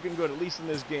 pretty fucking good, at least in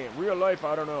this game. Real life,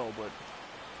 I don't know, but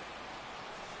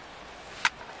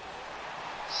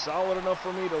solid enough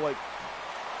for me to, like,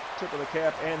 tip of the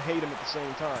cap and hate him at the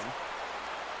same time.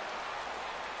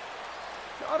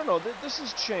 I don't know, this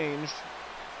has changed.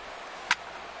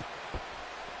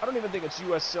 I don't even think it's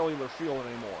U.S. Cellular Field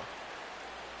anymore.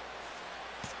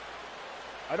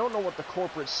 I don't know what the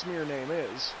corporate smear name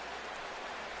is.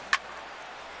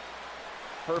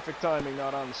 Perfect timing,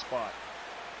 not on the spot.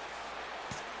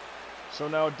 So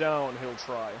now down he'll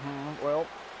try. Well.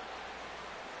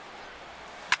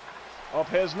 Up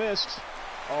has missed.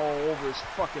 All over his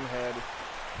fucking head.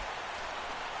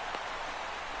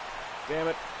 Damn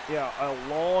it. Yeah, a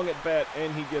long at bat,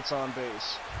 and he gets on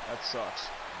base. That sucks.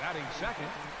 Batting second,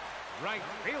 right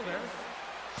fielder,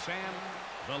 Sam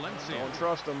Valencia. Don't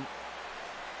trust him.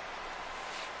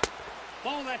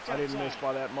 Ball that's outside. I didn't miss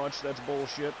by that much. That's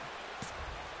bullshit.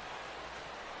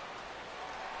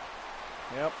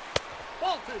 Yep.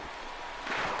 Ball two.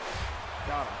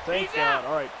 Got him. Thank He's God. out.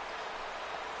 All right.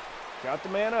 Got the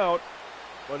man out,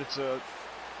 but it's a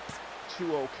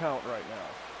 2-0 count right now.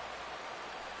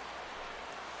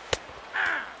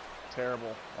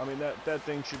 Terrible. I mean, that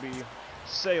thing should be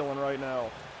sailing right now.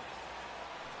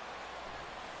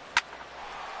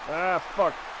 Ah,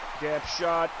 fuck. Gap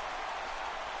shot.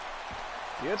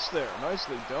 Gets there.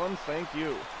 Nicely done. Thank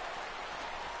you.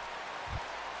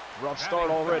 Rough start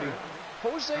already.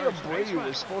 Jose Abreu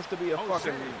is supposed to be a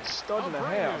fucking stud and a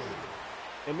half.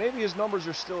 And maybe his numbers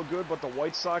are still good, but the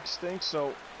White Sox stink,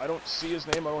 so I don't see his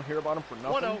name. I don't hear about him for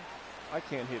nothing. 1-0. I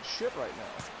can't hit shit right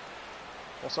now.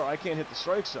 Well, sorry, I can't hit the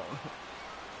strike zone.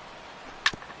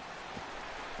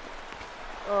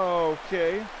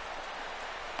 Okay.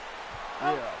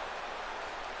 Yeah.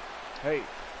 Hey,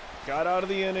 got out of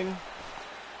the inning.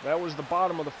 That was the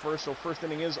bottom of the first, so first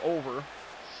inning is over.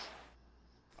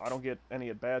 I don't get any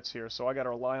at-bats here, so I got to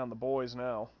rely on the boys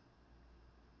now.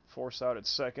 Force out at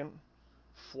second.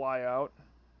 Fly out.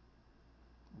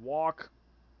 Walk.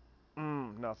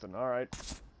 Nothing. All right.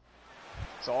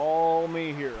 It's all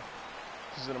me here.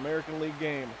 This is an American League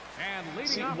game. And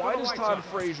see, off why for the does White Todd Sox,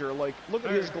 Frazier, like, look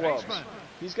at his gloves. baseman,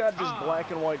 He's got just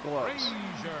black and white gloves.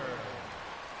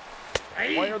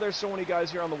 Frazier. Why are there so many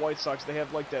guys here on the White Sox? They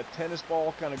have, like, that tennis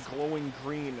ball kind of glowing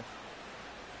green.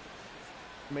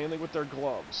 Mainly with their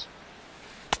gloves.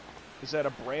 Is that a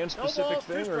brand-specific No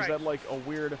thing, balls, or is 2 that, like, a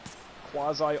weird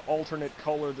quasi-alternate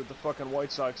color that the fucking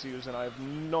White Sox use, and I have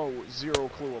zero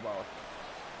clue about?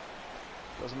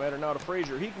 Doesn't matter now to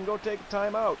Frazier. He can go take a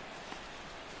timeout.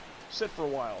 Sit for a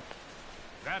while.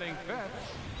 Batting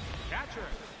fifth, catcher,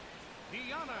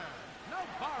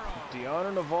 Navarro.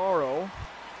 Deanna Navarro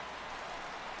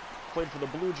played for the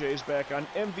Blue Jays back on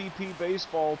MVP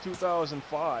Baseball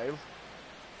 2005.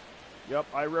 Yep,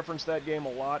 I referenced that game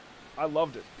a lot. I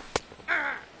loved it.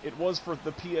 It was for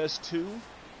the PS2,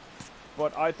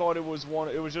 but I thought it was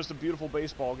just a beautiful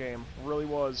baseball game. It really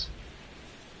was.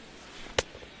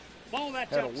 Ball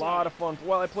that's Had a outside. lot of fun.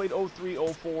 Well, I played 03,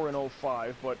 04, and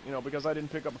 05, but, you know, because I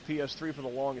didn't pick up a PS3 for the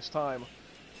longest time,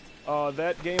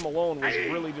 that game alone was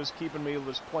really just keeping me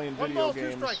just playing 1 video ball, 2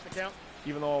 games, strikes to count.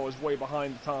 even though I was way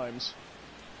behind the times.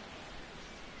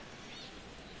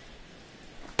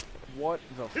 What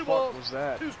the 2 fuck balls, was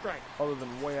that? 2 strikes. Other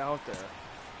than way out there.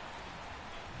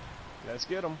 Let's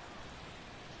get him.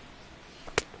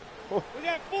 Oh, We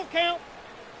got full count.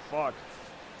 fuck.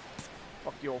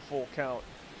 Fuck your full count.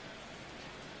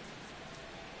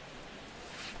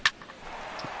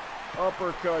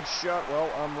 Uppercut shot. Well,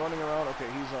 I'm running around. Okay,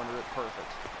 he's under it. Perfect.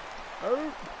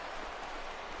 Oh.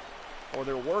 Oh,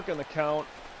 they're working the count.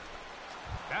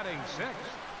 Batting sixth,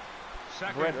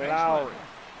 second Brett baseman, Lowry.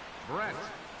 Brett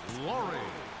Lowry.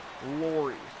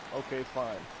 Lowry. Okay,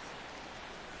 fine.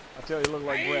 I tell you, you look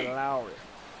like Brett Lowry.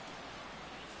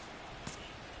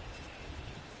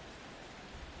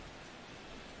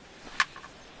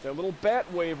 That little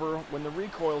bat waiver when the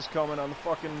recoil's coming on the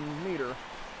fucking meter.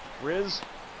 Riz,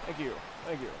 thank you.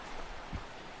 Thank you.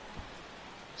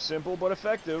 Simple but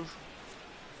effective.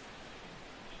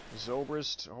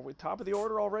 Zobrist, are we top of the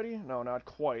order already? No, not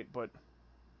quite, but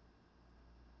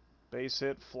base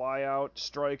hit, fly out,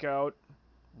 strikeout,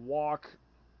 walk,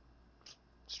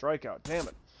 strikeout. Damn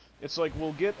it. It's like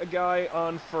we'll get a guy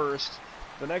on first,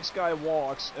 the next guy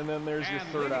walks, and then there's your And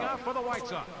third leading out. off for the White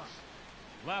Sox,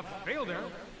 left fielder,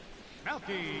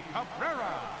 Melky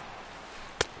Cabrera.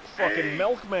 Fucking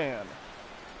Milkman.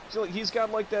 So he's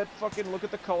got like that fucking, look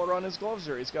at the color on his gloves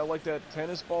there. He's got like that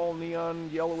tennis ball neon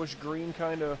yellowish green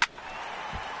kind of.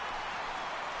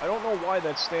 I don't know why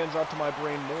that stands out to my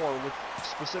brain more with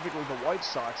specifically the White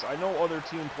Sox. I know other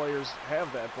team players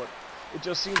have that, but It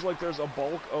just seems like there's a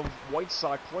bulk of White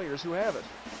Sox players who have it.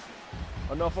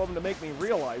 Enough of them to make me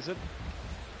realize it.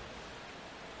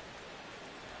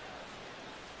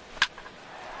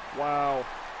 Wow.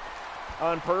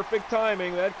 On perfect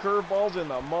timing, that curveball's in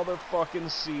the motherfucking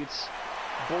seats.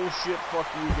 Bullshit, fuck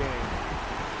you game.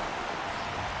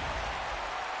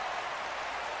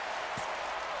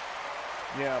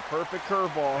 Yeah, perfect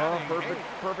curveball, huh?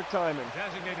 Perfect timing.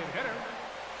 Designated hitter,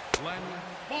 Glenn.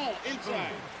 Ball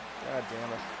inside. God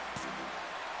damn it.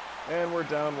 And we're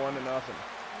down 1-0.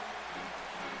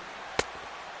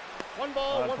 One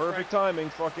ball, On one perfect strike. timing,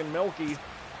 fucking Milky.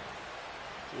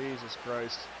 Jesus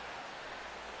Christ.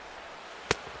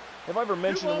 Have I ever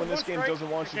mentioned that when this game doesn't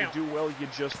want you to do well, you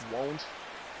just won't?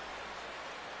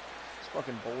 It's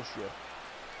fucking bullshit.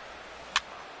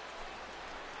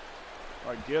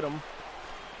 Alright, get him.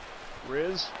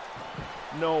 Riz?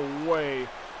 No way.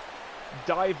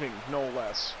 Diving, no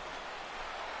less.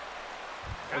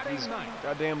 Like he's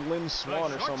goddamn Lynn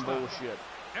Swan or some bullshit.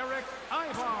 Eric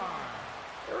Ibar.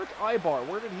 Eric Ibar,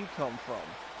 where did he come from?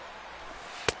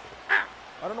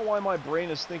 I don't know why my brain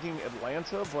is thinking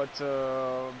Atlanta, but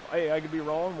I could be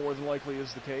wrong. More than likely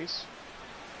is the case.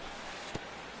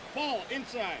 Ball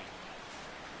inside.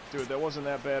 Dude, that wasn't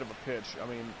that bad of a pitch. I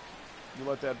mean, you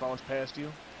let that bounce past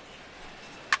you?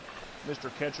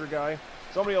 Mr. Catcher guy?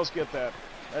 Somebody else get that.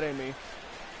 That ain't me.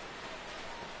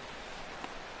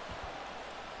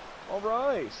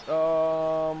 Alright.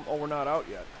 Oh, we're not out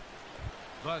yet.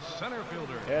 The center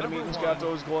fielder. Adam Eaton's got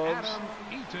those gloves. Adam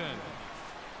Eaton.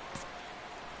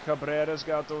 Cabrera's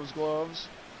got those gloves.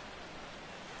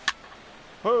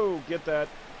 Oh, get that.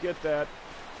 Get that.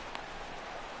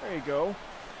 There you go.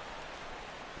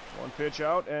 One pitch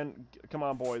out, and come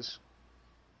on, boys.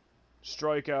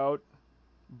 Strikeout.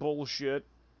 Bullshit.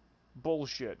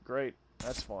 Bullshit. Great.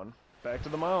 That's fun. Back to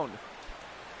the mound.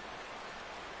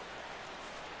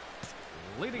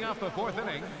 Leading off the fourth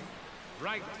inning,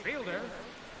 right fielder,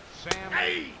 Sam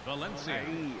Valencia.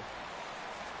 Hey.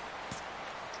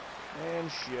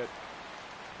 And shit.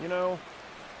 You know.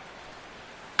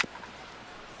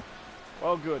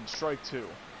 Well, good. Strike two.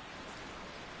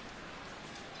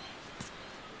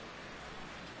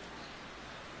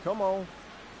 Come on.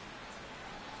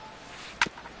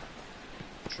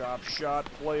 Chop shot,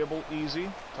 playable, easy.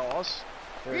 Toss.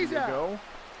 There you go.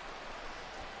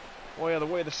 Oh yeah, the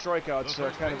way the strikeouts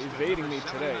are kind of evading me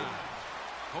today.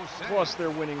 Plus, they're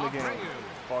winning the game.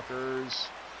 Fuckers.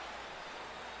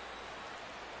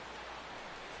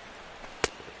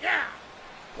 Yeah.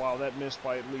 Wow, that missed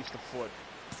by at least a foot.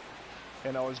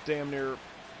 And I was damn near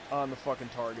on the fucking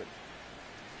target.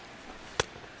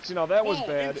 See, now that was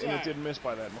bad, and it didn't miss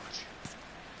by that much.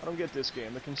 I don't get this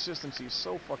game. The consistency is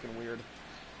so fucking weird.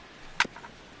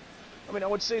 I mean, I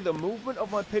would say the movement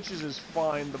of my pitches is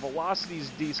fine. The velocity is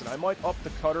decent. I might up the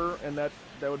cutter, and that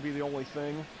would be the only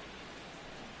thing.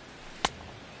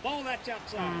 Ball that's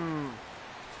outside.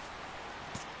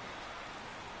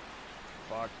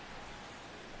 Fuck.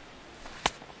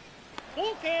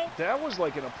 Full count. That was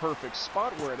like in a perfect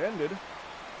spot where it ended.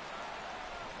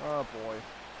 Oh, boy.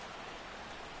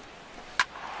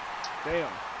 Damn.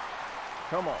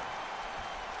 Come on.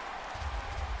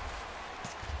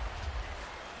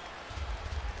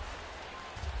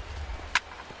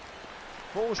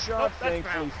 Full shot,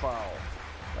 thankfully foul.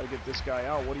 Gotta get this guy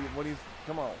out. What do you,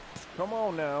 come on. Come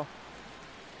on now.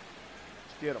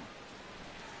 Let's get him.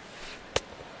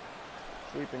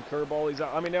 Sweeping curveball, he's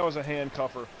out. I mean, that was a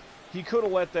handcuffer. He could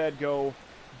have let that go.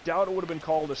 Doubt it would have been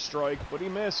called a strike, but he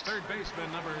missed. Third baseman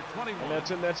number 21. And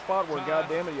that's in that spot where,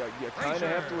 goddamn it, you kind of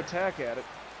have to attack at it.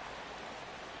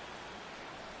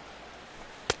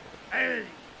 Hey.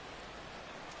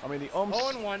 I mean, the umps,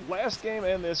 0-1. last game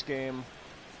and this game,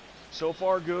 so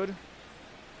far good.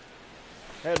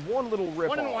 Had one little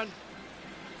rip-off.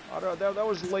 1-1. That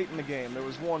was late in the game. There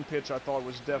was one pitch I thought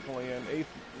was definitely an eighth,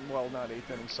 well, not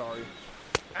eighth inning, sorry.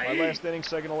 My last inning,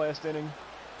 second to last inning.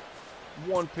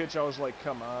 One pitch I was like,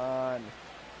 come on.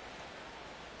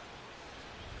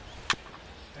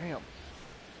 Damn.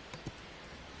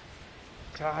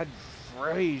 Todd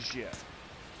Frazier.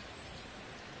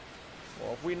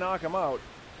 Well, if we knock him out...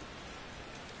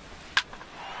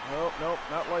 Nope, nope,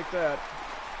 not like that.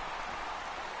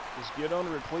 Just get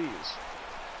under it, please.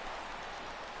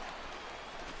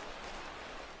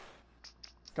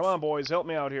 Come on, boys, help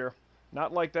me out here.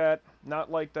 Not like that,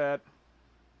 not like that.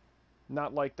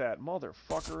 Not like that.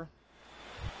 Motherfucker.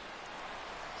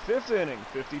 Fifth inning,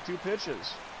 52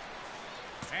 pitches.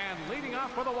 And leading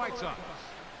off for the White Sox,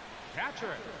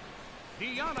 catcher,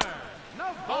 Deanna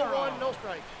Navarro. 0-1, no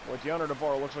strike. Boy, Deanna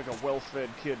Navarro looks like a well-fed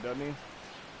kid, doesn't he?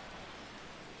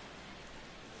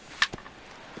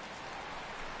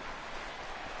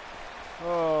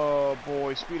 Oh,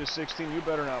 boy. Speed of 16. You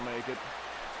better not make it.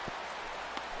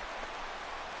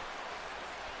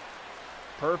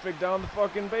 Perfect down the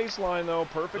fucking baseline, though.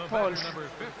 Perfect punch. The batter, number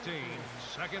 15,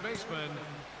 second baseman,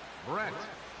 Brett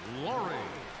Laurie.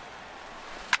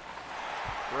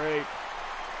 Great.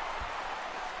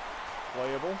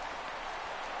 Playable.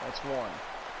 That's one.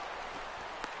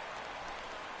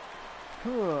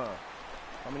 Huh.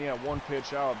 I mean, yeah, one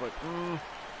pitch out, but,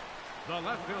 The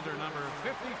left fielder, number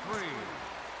 53,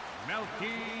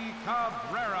 Melky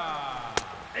Cabrera.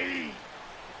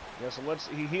 yeah, so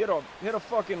he hit a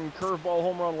fucking curveball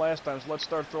home run last time, so let's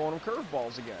start throwing him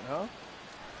curveballs again, huh?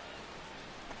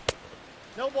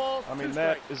 No ball. I mean, two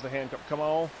that strikes. is the handcuff. Come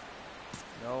on.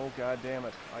 No, god damn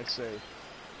it. I say.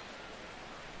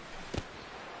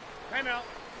 Timeout.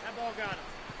 That ball got him.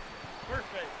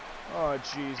 First base. Oh,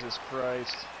 Jesus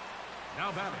Christ.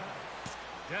 Now batting,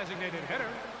 designated hitter,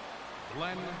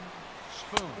 Glenn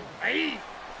Spoon. Hey.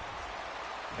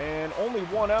 And only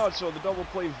one out, so the double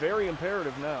play very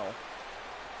imperative now.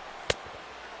 The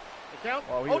count.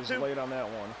 Oh, he was 0-2. late on that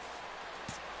one.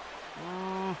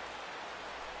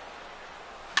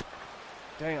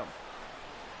 Damn.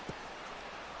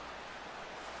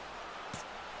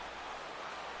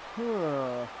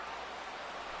 Huh.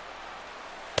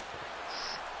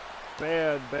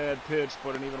 Bad pitch,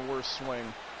 but an even worse swing.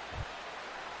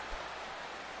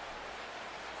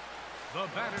 The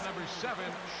batter, number 7,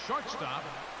 shortstop,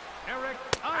 Eric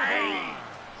Ivar.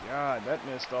 God, that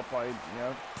missed up by,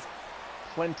 yeah,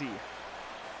 plenty.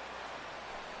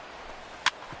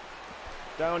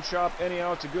 Down chop, any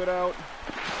out's a good out.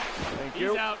 Thank you.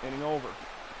 He's out. Inning over.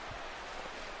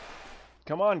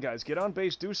 Come on, guys, get on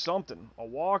base, do something. A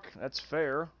walk, that's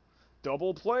fair.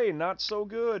 Double play, not so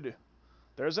good.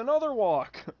 There's another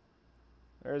walk.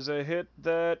 There's a hit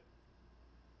that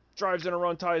drives in a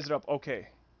run, ties it up. Okay.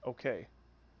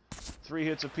 3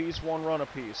 hits apiece, 1 run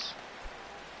apiece.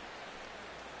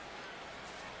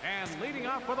 And leading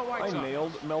off for the White Sox. I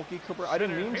nailed Melky Cabrera. I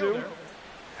didn't mean to.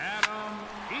 Adam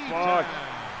Eaton. Fuck.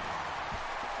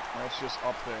 That's just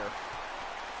up there.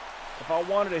 If I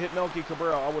wanted to hit Melky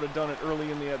Cabrera, I would have done it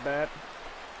early in the at-bat.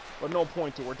 But no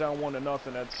point to it. We're down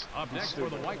 1-0. That's Up next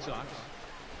stupid. for the White Sox.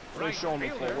 What are they showing me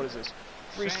for? fielder, What is this?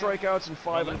 3 Sam strikeouts and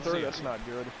 5 1/3. Valencia. That's not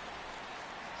good.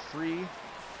 3.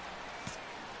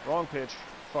 Wrong pitch.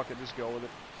 Fuck it, just go with it.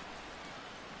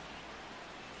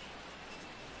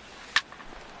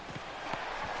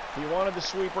 He wanted the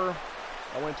sweeper.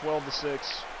 I went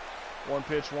 12-6. 1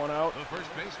 pitch, 1 out. The first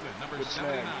baseman, number Good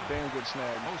snag. 79, Damn good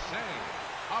snag. Jose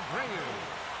Abreu.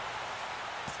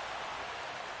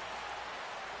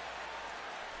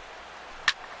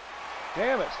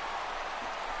 Damn it.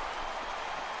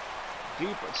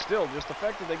 Deep, but still, just the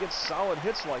fact that they get solid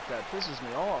hits like that pisses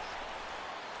me off.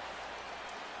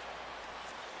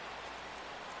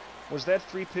 Was that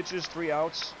 3 pitches, 3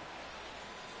 outs?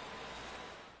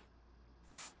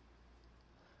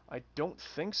 I don't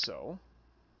think so.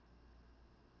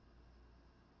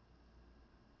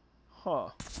 Huh.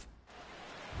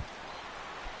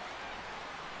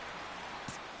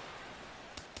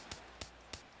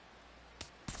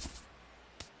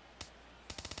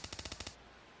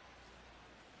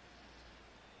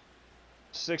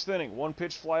 Sixth inning, 1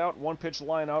 pitch fly out, 1 pitch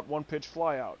line out, 1 pitch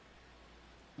fly out.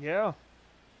 Yeah.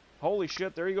 Holy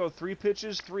shit, there you go. 3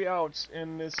 pitches, 3 outs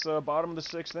in this bottom of the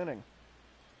 6th inning.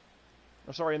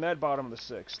 I'm sorry, in that bottom of the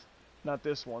 6th. Not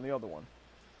this one, the other one.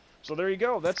 So there you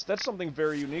go. That's something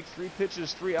very unique. 3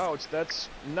 pitches, 3 outs. That's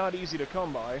not easy to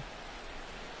come by.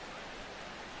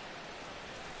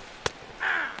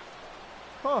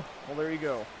 Huh. Well, there you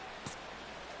go.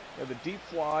 Yeah, the deep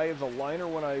fly, the liner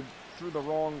when I threw the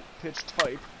wrong pitch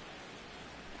type,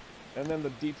 and then the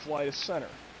deep fly to center.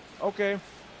 Okay.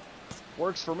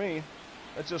 Works for me.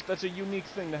 That's a unique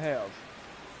thing to have.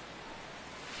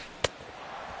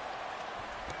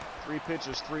 3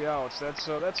 pitches, 3 outs.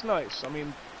 That's nice. I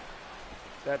mean,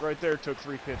 that right there took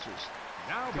 3 pitches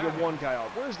Now to get batting, 1 guy out.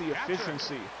 Where's the catcher.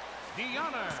 efficiency?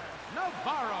 Diana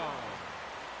Navarro.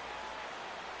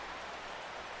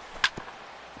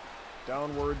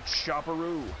 Downward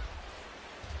chopperoo.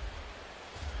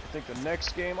 I think the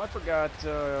next game, I forgot,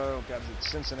 oh God, is it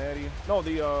Cincinnati? No,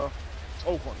 it's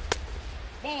Oakland.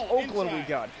 Ball Oakland inside. we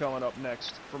got coming up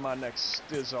next for my next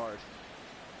Stizzard.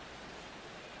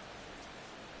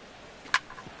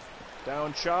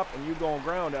 Down chop, and you going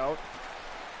ground out.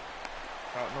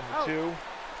 Out number Out.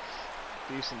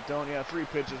 2. Decent, don't, yeah, 3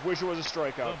 pitches. Wish it was a The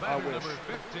strikeout. I batter, wish. number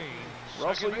 15,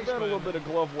 Russell, second you've had a little baseman, bit of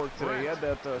glove work today. You had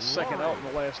that second out in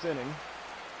the last inning.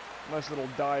 Nice little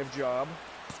dive job.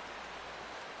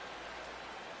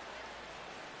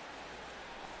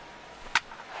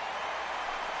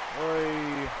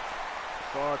 Oy.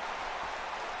 Fuck.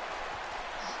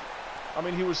 I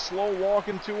mean, he was slow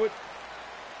walking to it.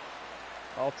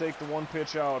 I'll take the one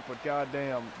pitch out, but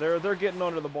goddamn, they're getting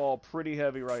under the ball pretty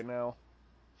heavy right now.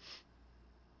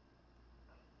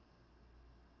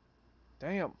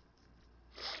 Damn.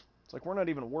 It's like we're not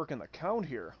even working the count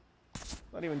here.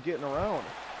 Not even getting around.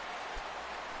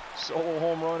 Solo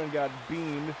home run and got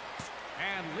beamed.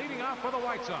 And leading off for the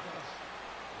White Sox,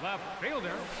 left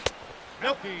fielder.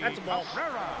 Nope, that's a ball.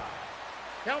 Cabrera.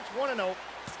 Counts 1-0.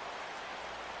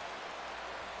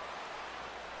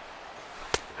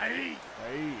 Hey.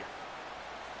 Hey.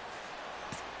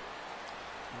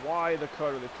 Why the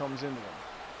cutter that comes into him?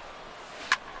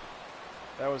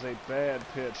 That was a bad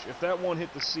pitch. If that one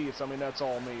hit the seats, I mean, that's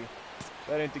all me.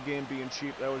 That ain't the game being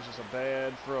cheap. That was just a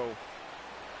bad throw.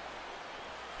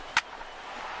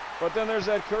 But then there's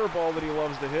that curveball that he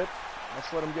loves to hit.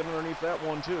 Let's let him get underneath that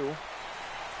one, too.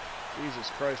 Jesus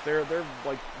Christ. They're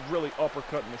like, really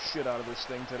uppercutting the shit out of this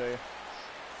thing today.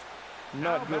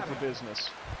 Not good for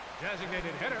business.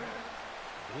 Designated hitter.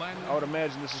 I would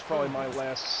imagine this is probably my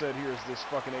last set here is this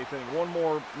fucking 8th inning. One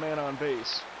more man on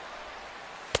base.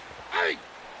 Hey.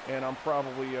 And I'm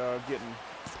probably getting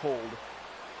pulled.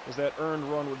 Because that earned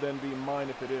run would then be mine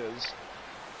if it is.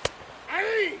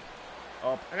 Hey.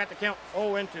 Up. I got the count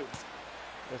 0-2.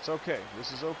 It's okay.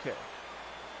 This is okay.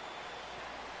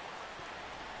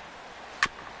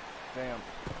 Damn.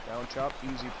 Down chop.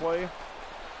 Easy play.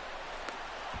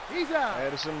 He's out.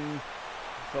 Addison,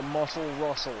 the muscle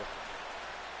Russell.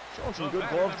 Showing some good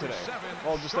glove today.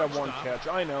 Oh, just that one catch.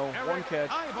 I know. One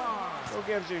catch. Who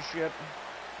gives a shit?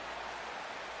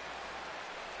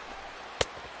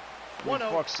 The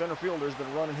fuck center fielder's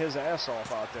been running his ass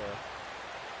off out there.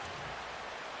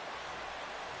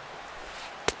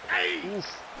 Hey.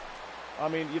 Oof. I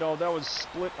mean, you know, that was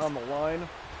split on the line,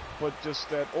 but just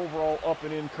that overall up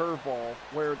and in curveball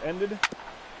where it ended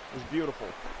was beautiful.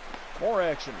 More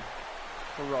action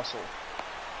for Russell.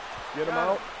 Get him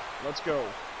out. Let's go.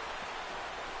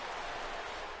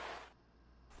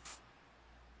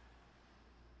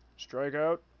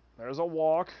 Strikeout. There's a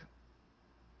walk.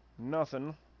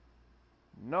 Nothing.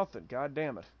 Nothing. God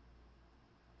damn it.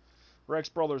 Rex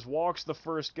Brothers walks the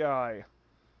first guy.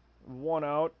 1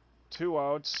 out. 2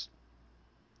 outs.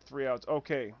 3 outs.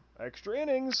 Okay. Extra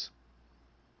innings.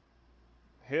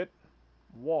 Hit.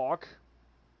 Walk.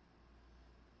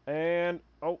 And,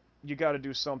 oh, you got to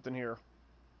do something here.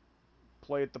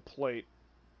 Play at the plate.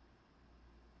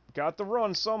 Got the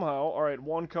run somehow. All right,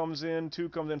 1 comes in, 2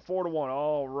 comes in, 4-1.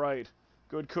 All right.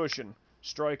 Good cushion.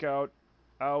 Strikeout.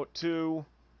 Out 2.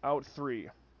 Out 3.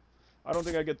 I don't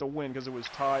think I get the win because it was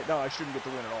tied. No, I shouldn't get the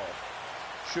win at all.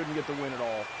 Shouldn't get the win at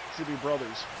all. Should be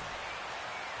brothers.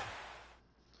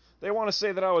 They want to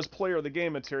say that I was player of the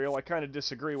game material. I kind of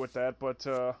disagree with that, but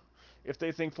if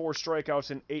they think 4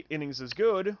 strikeouts in 8 innings is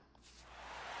good,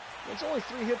 it's only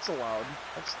 3 hits allowed.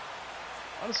 That's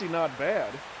honestly not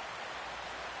bad.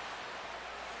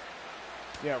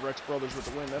 Yeah, Rex Brothers with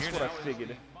the win. That's what I figured.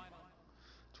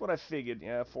 That's what I figured.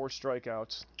 Yeah, 4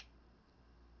 strikeouts.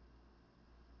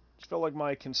 Just felt like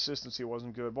my consistency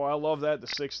wasn't good. Boy, I love that, the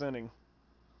 6th inning.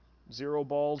 0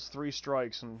 balls, 3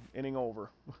 strikes, and inning over.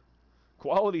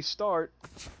 Quality start.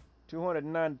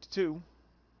 292.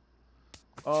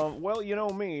 Well, you know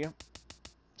me.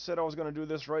 Said I was going to do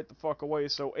this right the fuck away,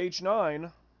 so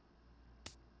H9.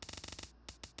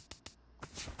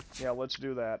 Yeah, let's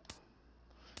do that.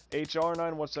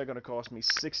 HR9, what's that going to cost me?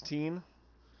 16?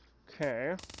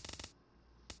 Okay.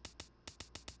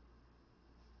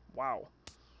 Wow.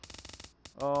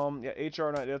 Yeah,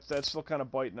 HR9, that's still kind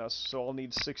of biting us, so I'll need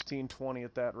 1620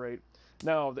 at that rate.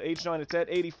 Now, the H9, it's at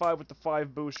 85 with the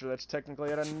 5 booster. That's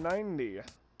technically at a 90.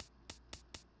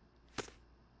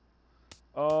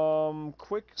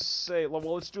 Quick save. Well,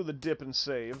 let's do the dip and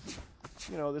save.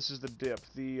 You know, this is the dip.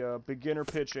 The beginner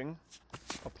pitching.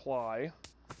 Apply.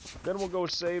 Then we'll go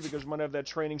save because we might have that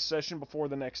training session before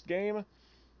the next game.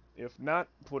 If not,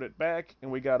 put it back,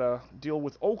 and we gotta deal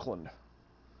with Oakland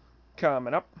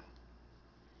coming up.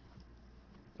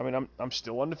 I mean, I'm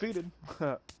still undefeated.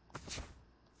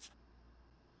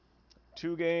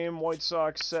 2-game White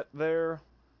Sox set there.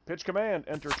 Pitch command,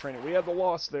 enter training. We had the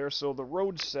loss there, so the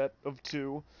road set of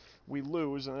 2, we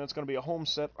lose, and then it's going to be a home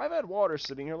set. I've had water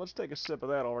sitting here. Let's take a sip of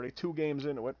that already. 2 games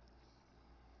into it.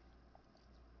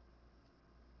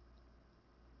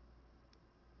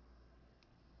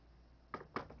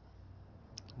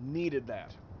 Needed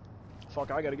that. Fuck,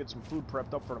 I got to get some food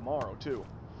prepped up for tomorrow, too.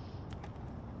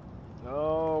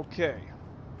 Okay.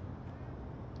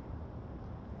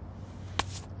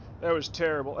 That was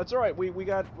terrible. That's all right. We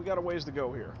got a ways to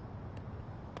go here.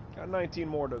 Got 19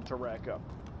 more to rack up.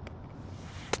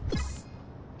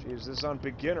 Jeez, this is on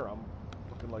beginner. I'm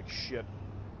looking like shit.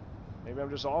 Maybe I'm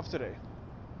just off today.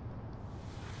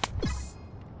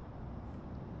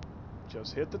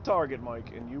 Just hit the target,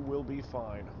 Mike, and you will be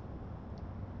fine.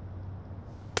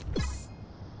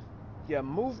 Yeah,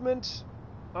 movement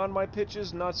on my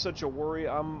pitches, not such a worry.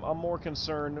 I'm more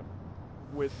concerned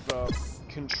with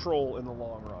control in the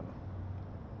long run.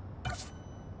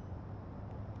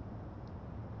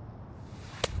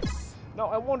 Now,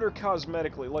 I wonder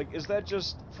cosmetically, like, is that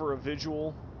just for a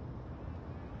visual?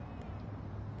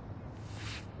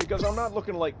 Because I'm not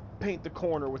looking to, like, paint the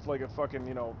corner with, like, a fucking,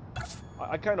 you know...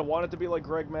 I kind of want it to be like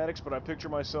Greg Maddux, but I picture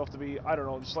myself to be, I don't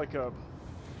know, just like a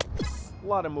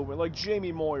lot of movement. Like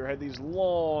Jamie Moyer had these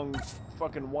long,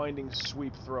 fucking winding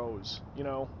sweep throws, you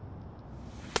know?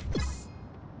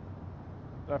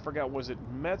 I forgot, was it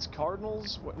Mets,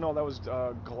 Cardinals? What? No, that was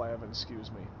Glavine,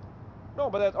 excuse me. No,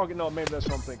 but that, okay, no, maybe that's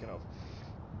what I'm thinking of.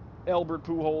 Albert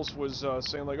Pujols was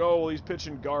saying, like, oh, well, he's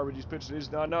pitching garbage,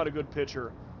 he's not a good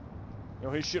pitcher. You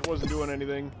know, his shit wasn't doing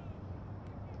anything.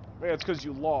 Yeah, it's because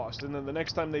you lost. And then the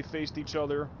next time they faced each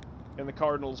other and the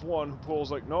Cardinals won, Pujols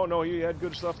like, no, he had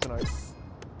good stuff tonight.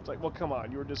 It's like, well, come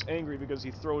on. You were just angry because he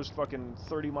throws fucking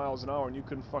 30 miles an hour and you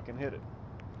couldn't fucking hit it.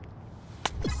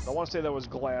 I want to say that was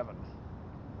Glavine.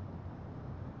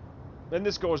 And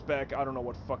this goes back, I don't know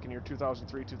what fucking year,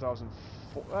 2003,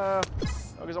 2004.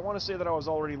 Because I want to say that I was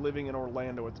already living in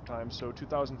Orlando at the time, so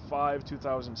 2005,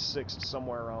 2006,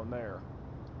 somewhere around there.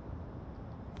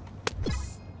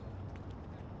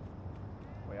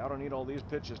 I don't need all these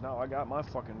pitches now. I got my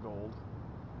fucking gold.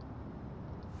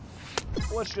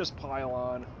 Let's just pile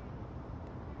on.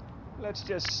 Let's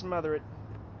just smother it.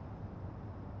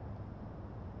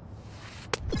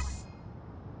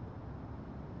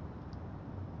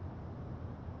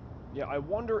 Yeah, I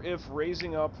wonder if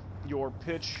raising up your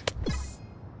pitch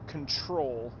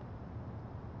control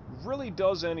really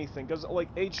does anything. Because,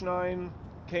 like, H9,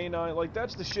 K9, like,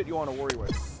 that's the shit you want to worry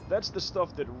with. That's the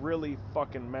stuff that really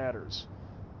fucking matters.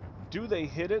 Do they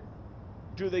hit it?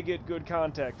 Do they get good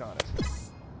contact on it?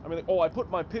 I mean, like, oh, I put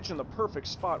my pitch in the perfect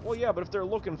spot. Well, yeah, but if they're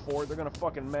looking for it, they're gonna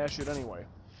fucking mash it anyway.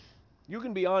 You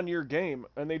can be on your game,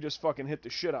 and they just fucking hit the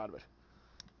shit out of it.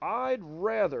 I'd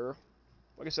rather...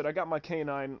 Like I said, I got my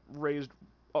K9 raised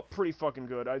up pretty fucking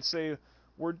good. I'd say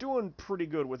we're doing pretty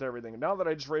good with everything. Now that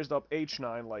I just raised up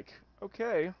H9, like,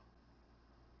 okay.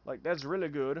 Like, that's really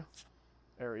good.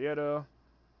 Arrieta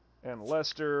and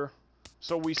Lester.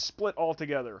 So we split all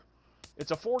together.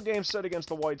 It's a 4-game set against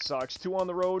the White Sox. 2 on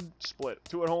the road, split.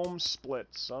 2 at home, split.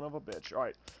 Son of a bitch.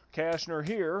 Alright, Cashner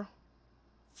here.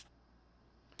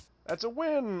 That's a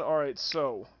win! Alright,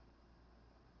 so...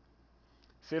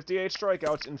 58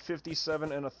 strikeouts in 57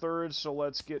 1/3, so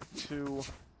let's get to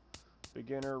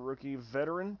beginner, rookie,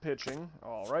 veteran pitching.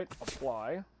 Alright,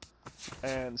 apply.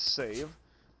 And save.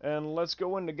 And let's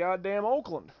go into goddamn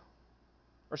Oakland.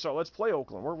 Or sorry, let's play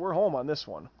Oakland. We're home on this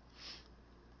one.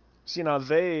 See, now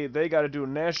they got to do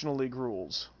National League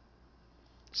rules.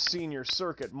 Senior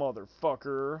circuit,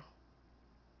 motherfucker.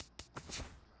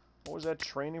 What was that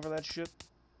training for that shit?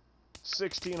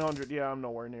 1,600. Yeah, I'm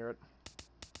nowhere near it.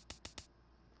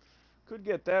 Could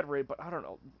get that rate, but I don't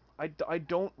know. I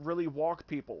don't really walk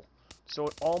people, so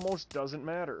it almost doesn't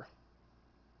matter.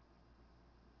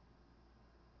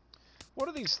 What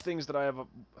are these things that I have?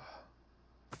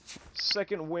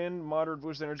 Second wind, moderate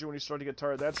boost energy when you start to get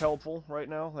tired. That's helpful right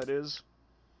now. That is.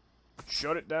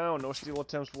 Shut it down. No steal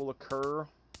attempts will occur.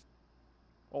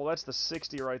 Oh, that's the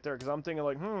 60 right there. Because I'm thinking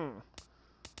like,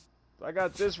 I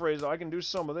got this raised. I can do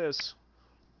some of this.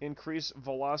 Increase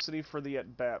velocity for the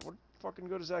at-bat. What fucking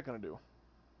good is that going to do?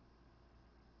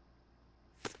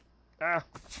 Ah.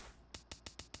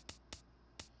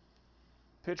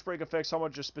 Pitch break affects how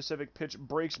much a specific pitch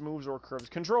breaks, moves, or curves.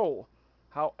 Control.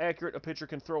 How accurate a pitcher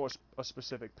can throw a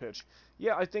specific pitch.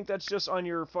 Yeah, I think that's just on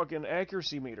your fucking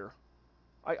accuracy meter.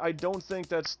 I don't think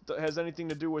that has anything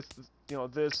to do with, you know,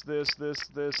 this. This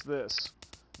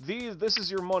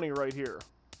is your money right here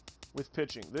with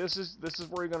pitching. This is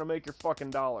where you're going to make your fucking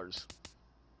dollars.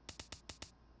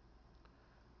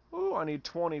 Ooh, I need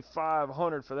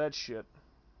 2,500 for that shit.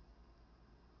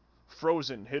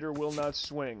 Frozen. Hitter will not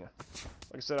swing.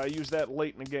 Like I said, I used that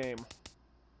late in the game.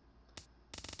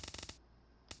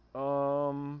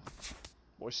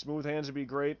 Boy, smooth hands would be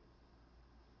great.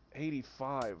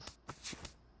 85.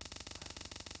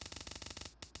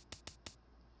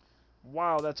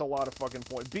 Wow, that's a lot of fucking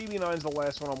points. BB9's the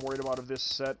last one I'm worried about of this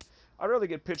set. I'd rather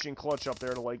get pitching clutch up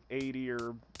there to like 80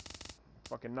 or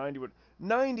fucking 90.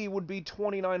 90 would be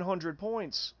 2,900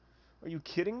 points. Are you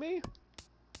kidding me?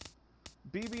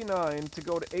 BB9 to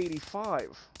go to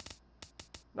 85.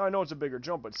 Now, I know it's a bigger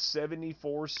jump, but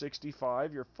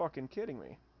 74-65? You're fucking kidding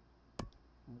me.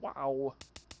 Wow.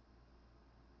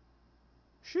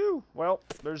 Shoo! Well,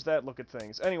 there's that look at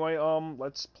things. Anyway,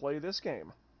 let's play this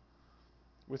game.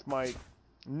 With my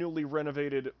newly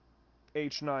renovated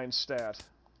H9 stat.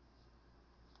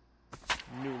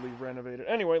 Newly renovated.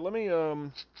 Anyway, let me,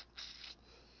 the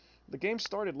game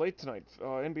started late tonight.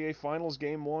 NBA Finals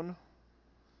Game 1.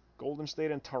 Golden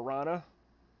State and Toronto.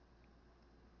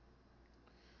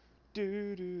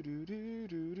 Do do do do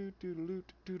do do do do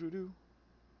do do do.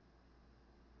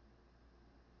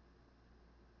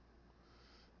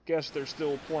 Guess they're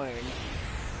still playing.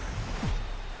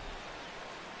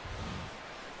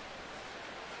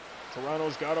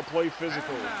 Toronto's got to play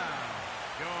physical.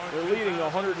 They're leading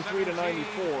 103 to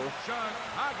 94.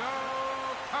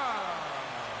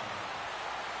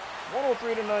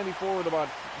 103 to 94 with about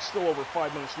still over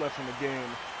 5 minutes left in the game.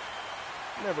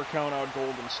 Never count out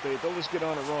Golden State. They'll just get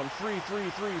on a run.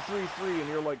 3-3-3-3-3, and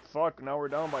you're like, fuck, now we're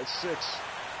down by 6.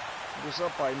 We're just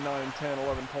up by 9, 10,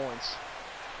 11 points.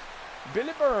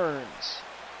 Billy Burns.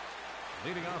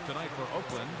 Leading off tonight for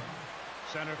Oakland,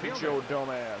 center fielder, Joe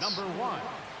Dumbass. number 1.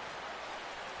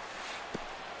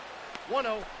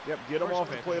 1-0. Yep, get him First off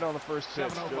the pitch. plate on the first pitch.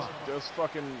 7-0. Just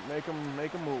fucking make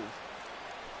him move.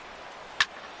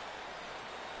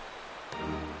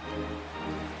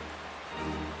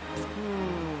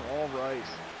 All right.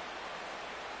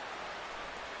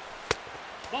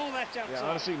 Ball that's outside. Yeah,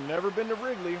 honestly, never been to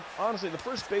Wrigley. Honestly, the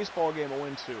first baseball game I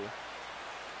went to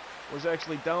was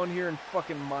actually down here in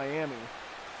fucking Miami.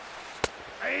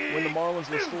 When the Marlins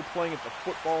were still playing at the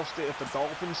at the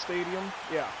Dolphin Stadium.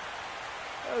 Yeah.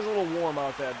 It was a little warm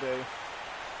out that day.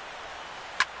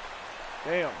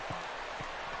 Damn.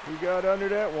 He got under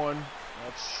that one.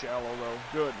 That's shallow, though.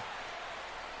 Good.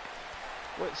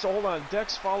 Wait, so hold on.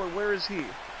 Dex Fowler, where is he?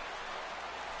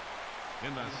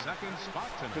 In the second spot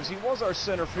tonight. Because he was our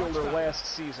center fielder last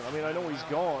season. I mean, I know he's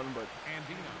gone, but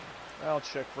Andino. I'll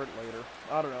check for it later.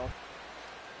 I don't know.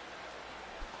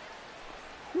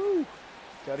 Whew.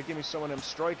 Gotta give me some of them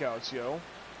strikeouts, yo.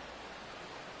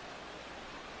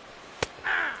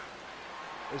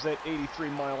 There's that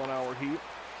 83-mile-an-hour heat.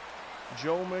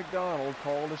 Joe McDonald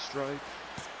called a strike.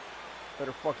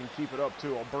 Better fucking keep it up,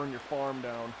 too. I'll burn your farm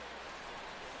down.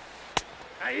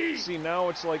 See, now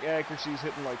it's like accuracy's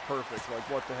hitting like perfect. Like,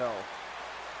 what the hell?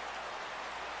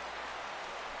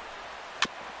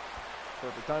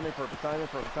 Perfect timing, perfect timing,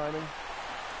 perfect timing.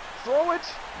 Throw it!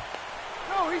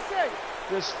 No, he's safe.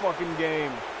 This fucking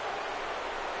game.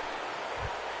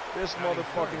 This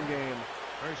motherfucking game.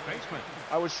 First baseman.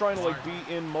 I was trying to, like,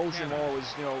 be in motion while I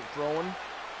was, you know, throwing.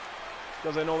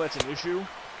 Because I know that's an issue.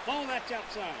 Ball that's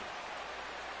outside.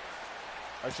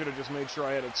 I should have just made sure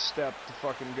I had it stepped to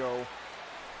fucking go.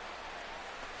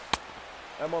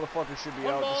 That motherfucker should be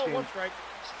One out. ball, This game, one strike.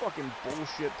 it's fucking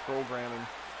bullshit programming.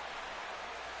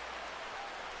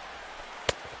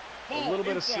 Ball A little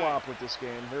bit inside. of slop with this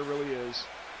game. There really is.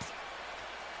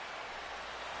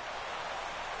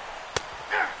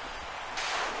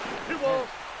 2 balls,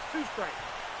 2 strikes.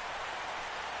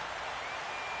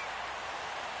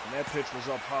 And that pitch was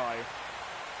up high.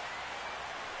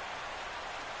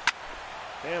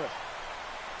 Damn it.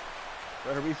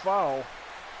 Better be foul.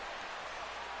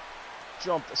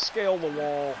 Jumped, scale the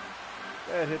wall.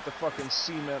 That hit the fucking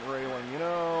cement railing, you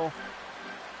know.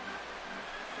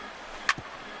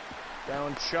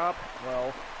 Down chop.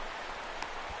 Well,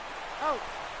 Out.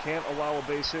 can't allow a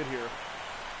base hit here.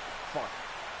 Fuck.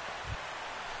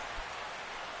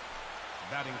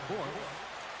 Batting fourth,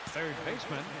 third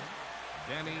baseman,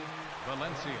 Danny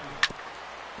Valencia.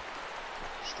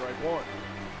 Strike one.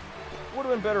 Would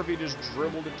have been better if he just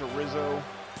dribbled it to Rizzo.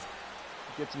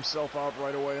 Gets himself out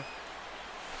right away.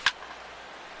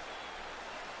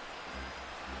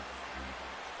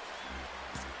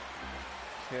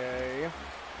 Okay.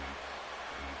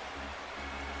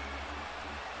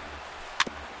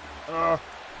 I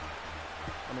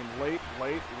mean, late.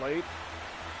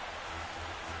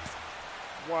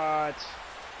 What?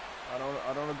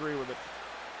 I don't agree with it.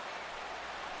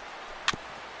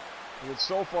 It's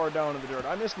so far down in the dirt.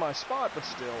 I missed my spot, but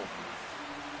still.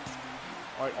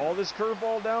 Alright, all this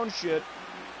curveball down shit.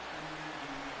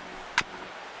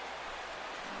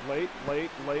 Late.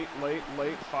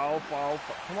 Foul.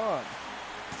 Come on.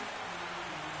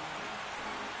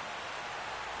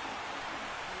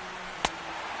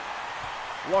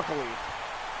 Luckily,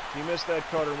 he missed that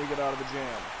cutter and we get out of the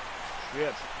jam.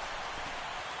 Shit.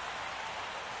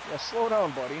 Yeah, slow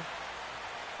down, buddy.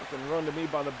 Fucking run to me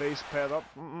by the base path up.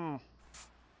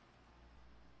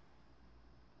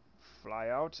 Fly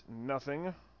out.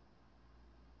 Nothing.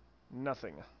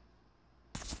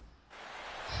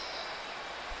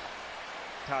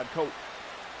 Todd Coat.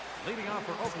 Leading off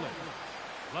for Oakland,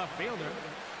 left fielder,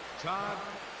 Todd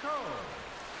Cole.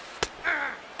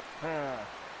 Ah.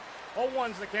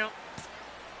 0-1's the count.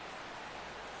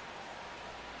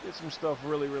 Get some stuff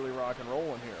really, really rock and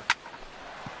rolling here.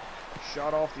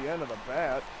 Shot off the end of the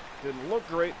bat. Didn't look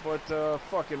great, but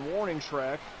fucking warning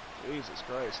track. Jesus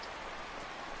Christ.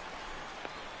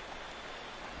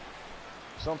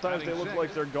 Sometimes they look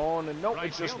like they're gone, and nope,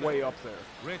 it's just way up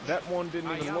there. That one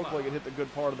didn't even look like it hit the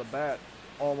good part of the bat.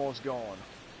 Almost gone.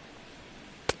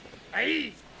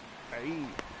 Hey! Hey.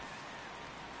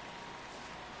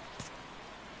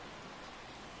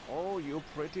 Oh, you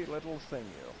pretty little thing,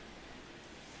 you.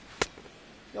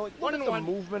 You know, like, look at the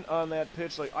movement on that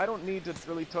pitch. Like, I don't need to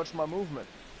really touch my movement.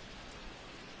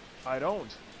 I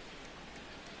don't.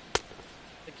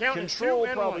 The count Control is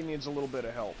 2-1. probably needs a little bit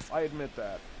of help. I admit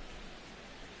that.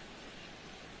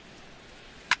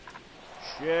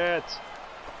 Shit.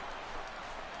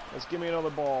 Let's give me another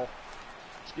ball.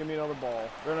 Just give me another ball.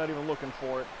 They're not even looking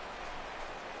for it.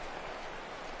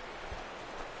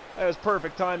 That was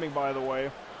perfect timing, by the way.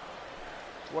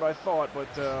 It's what I thought, but,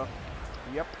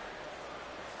 yep.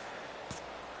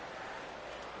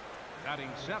 Batting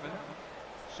 7,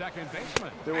 second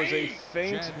baseman. There was a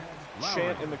faint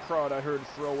chant in the crowd. I heard,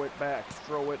 throw it back,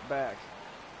 throw it back.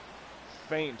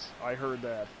 Faint, I heard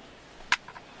that.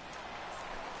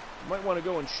 You might want to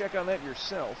go and check on that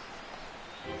yourself.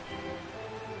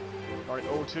 All right,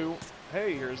 0-2.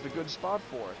 Hey, here's the good spot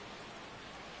for it.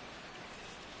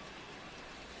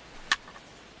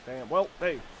 Damn, well,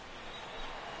 hey.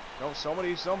 No,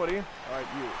 somebody. All right,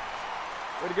 you.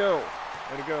 Way to go.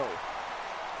 Way to go.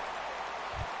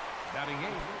 Batting 8,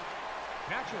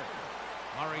 catcher,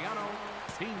 Mariano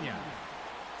Pena.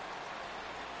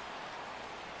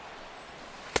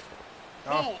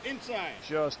 Ball inside.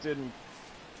 Just didn't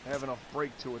have enough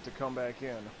break to it to come back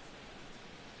in.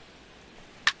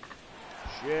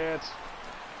 Shit.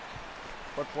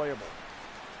 But playable.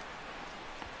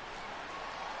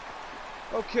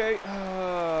 Okay.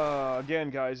 Again,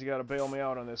 guys, you got to bail me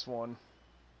out on this one.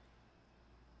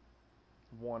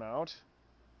 1 out.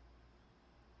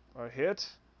 A hit.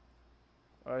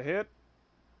 A hit.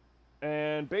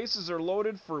 And bases are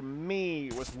loaded for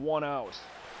me with 1 out.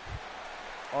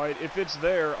 Alright, if it's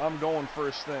there, I'm going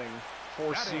first thing.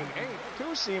 4-seamer.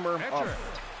 2-seamer. Oh,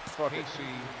 fuck it.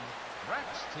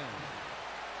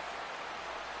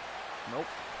 Nope.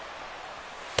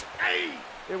 Hey!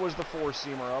 It was the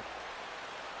 4-seamer up.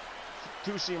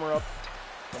 2-seamer up.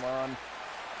 Come on.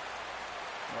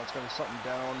 Now it's going to be something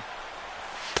down.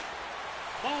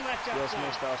 Ball that's outside. Just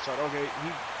missed outside. Okay,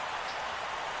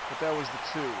 but that was the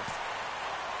 2.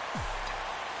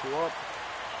 2 up.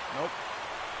 Nope.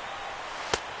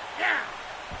 Yeah!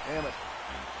 Damn it.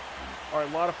 Alright,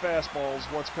 a lot of fastballs.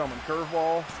 What's coming?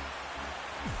 Curveball?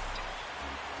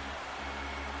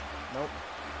 Nope.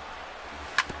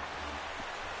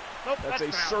 Nope, That's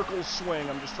a foul. circle swing.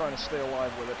 I'm just trying to stay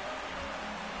alive with it.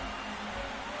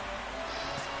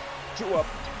 2 up.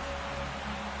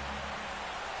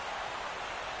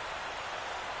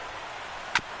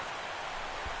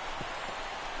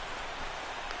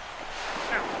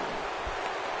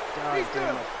 God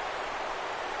damn it.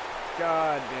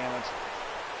 God damn it.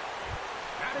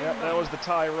 Yep, that was the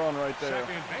tie run right there.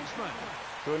 Second baseman.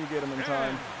 Couldn't get him in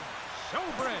time.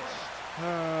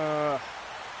 Sobrist.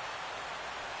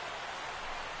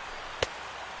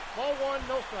 Ball 1,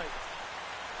 no strike.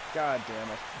 God damn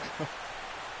it.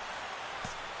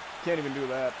 Can't even do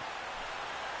that.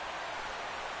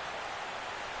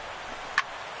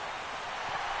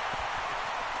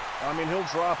 I mean, he'll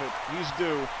drop it. He's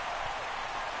due.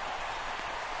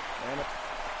 Damn it.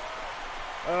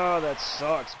 Oh, that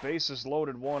sucks. Bases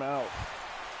loaded, 1 out.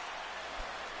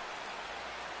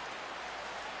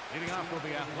 Leading off with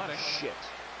the Athletic. Shit.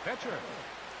 Pitcher,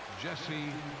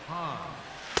 Jesse Hahn.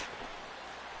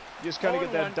 You just kind of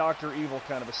get that 0-1. Dr. Evil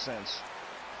kind of a sense.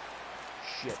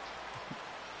 Shit.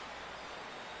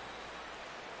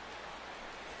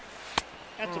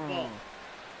 That's a ball.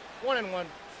 1-1.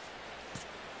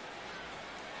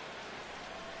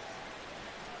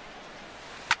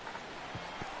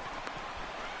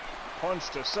 Punch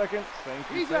to second. Thank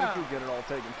you, thank you. Get it all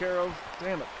taken care of.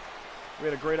 Damn it. We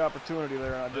had a great opportunity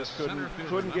there, and I just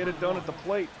couldn't get it done at the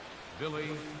plate. Billy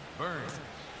Burns.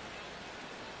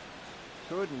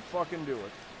 Couldn't fucking do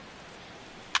it.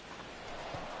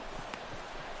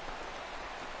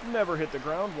 Never hit the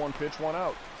ground. 1 pitch, 1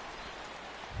 out.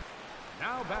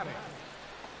 Now batting,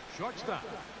 shortstop,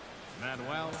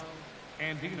 Manuel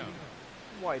Andino.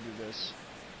 Why do this?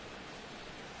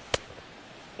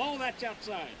 Ball that's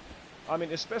outside. I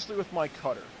mean, especially with my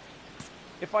cutter.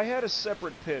 If I had a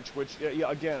separate pitch, which,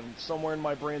 yeah, again, somewhere in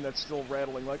my brain that's still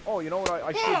rattling, like, oh, you know what,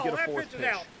 I should get a fourth pitch.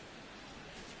 Out.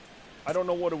 I don't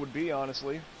know what it would be,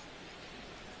 honestly.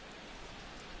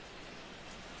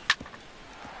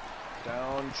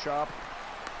 Down, chop,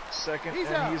 second,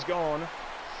 he's gone.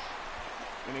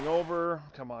 Inning over.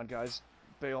 Come on, guys.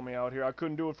 Bail me out here. I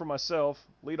couldn't do it for myself.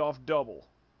 Leadoff double.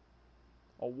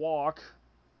 A walk.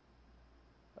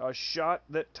 A shot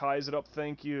that ties it up,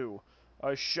 thank you.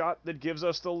 A shot that gives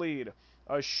us the lead.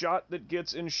 A shot that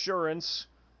gets insurance.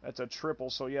 That's a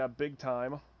triple, so yeah, big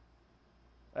time.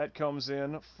 That comes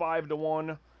in.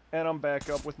 5-1, and I'm back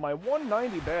up with my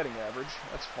 190 batting average.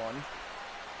 That's fun.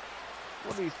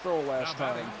 What did he throw last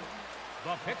time?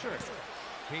 The pitcher,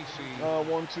 Casey.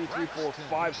 1, 2, 3, 4,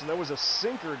 5. So there was a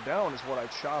sinker down is what I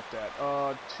chopped at.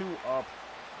 2 up.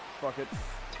 Fuck it.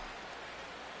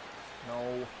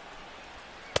 No.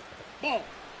 Ball.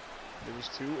 There's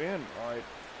 2 in. All right.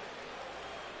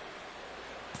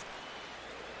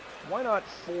 Why not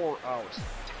 4 out?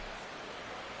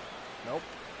 Nope.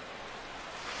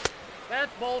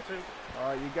 That's ball 2. All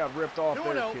right, you got ripped off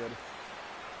there, 2-0. kid.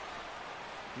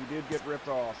 You did get ripped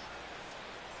off.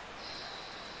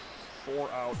 4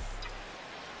 out.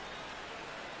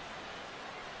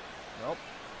 Nope.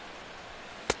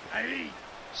 Hey.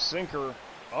 Sinker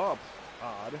up.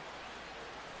 Odd.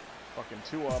 Fucking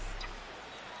 2 up.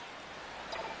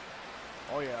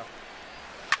 Oh, yeah.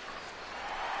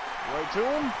 Right to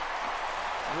him?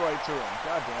 Right to him.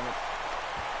 God damn it.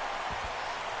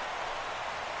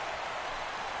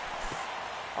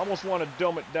 I almost want to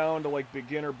dumb it down to, like,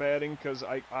 beginner batting, because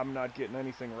I'm not getting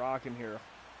anything rocking here.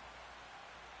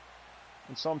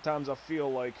 And sometimes I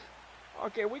feel like,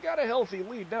 okay, we got a healthy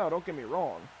lead now, don't get me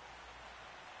wrong.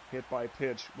 Hit by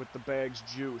pitch with the bags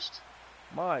juiced.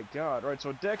 My God. All right,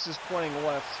 so Dex is playing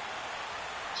left.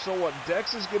 So what?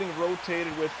 Dex is getting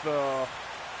rotated with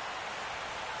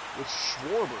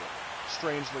Schwarber,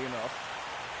 strangely enough.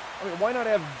 I mean, why not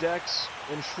have Dex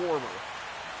and Schwarber?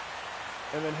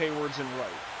 And then Hayward's in right.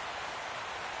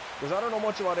 Because I don't know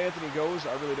much about Anthony Goes.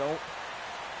 I really don't.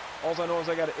 All I know is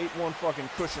I got an 8-1 fucking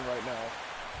cushion right now.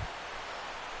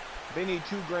 They need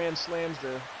 2 grand slams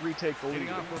to retake the lead.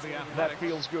 That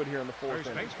feels good here in the 4th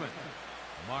inning. Baseman,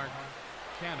 Mark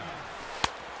Canna.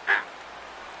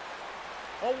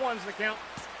 0-1's the count.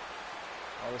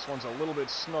 Oh, this one's a little bit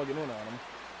snugging in on him.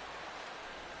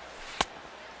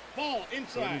 Ball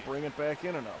inside. Couldn't bring it back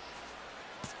in enough.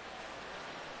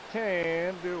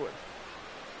 Can't do it.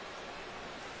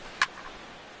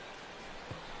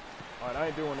 All right, I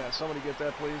ain't doing that. Somebody get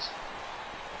that, please.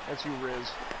 That's you, Riz.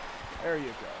 There you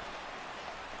go.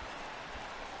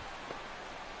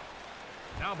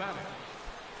 Now batting,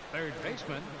 third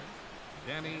baseman,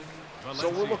 Danny So Valencia.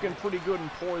 we're looking pretty good and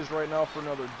poised right now for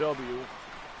another W,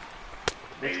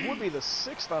 which would be the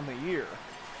 6th on the year.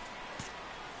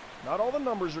 Not all the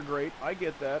numbers are great. I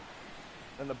get that.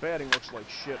 And the batting looks like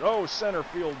shit. Oh, center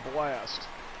field blast.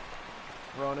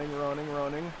 Running, running,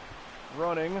 running.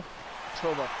 Running to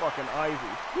the fucking ivy.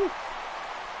 Whew.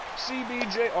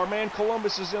 CBJ, our man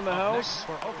Columbus is in the house.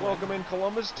 Welcome in,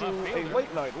 Columbus, to a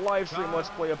late night live stream Let's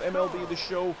Play of MLB The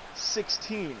Show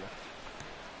 16.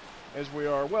 As we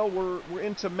are, well, we're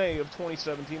into May of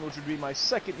 2017, which would be my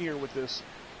 2nd year with this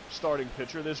starting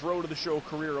pitcher. This road to the show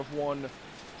career of one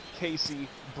Casey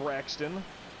Braxton.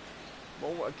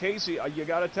 Well, Casey, you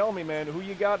gotta tell me, man, who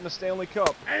you got in the Stanley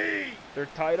Cup? Hey! They're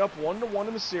tied up 1-1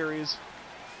 in the series.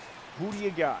 Who do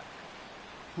you got?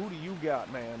 Who do you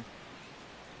got, man?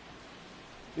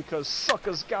 Because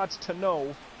suckers gots to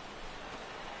know.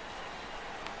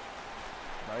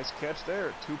 Nice catch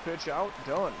there. 2-pitch out,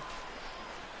 done.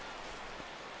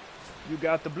 You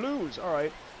got the Blues. All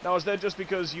right. Now, is that just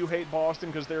because you hate Boston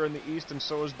because they're in the East and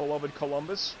so is beloved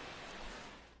Columbus?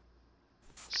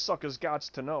 Suckers gots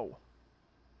to know.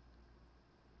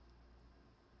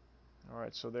 All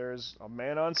right, so there's a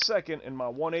man on second and my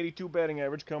 182 batting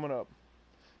average coming up.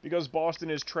 Because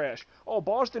Boston is trash. Oh,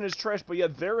 Boston is trash, but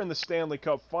yet they're in the Stanley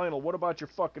Cup final. What about your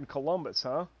fucking Columbus,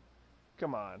 huh?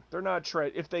 Come on. They're not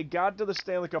trash. If they got to the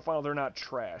Stanley Cup final, they're not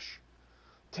trash.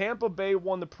 Tampa Bay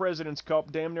won the President's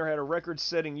Cup, damn near had a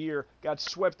record-setting year, got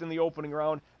swept in the opening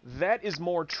round. That is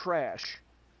more trash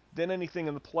than anything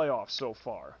in the playoffs so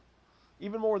far.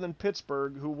 Even more than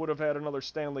Pittsburgh, who would have had another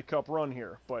Stanley Cup run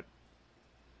here. But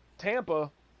Tampa,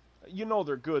 you know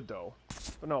they're good, though.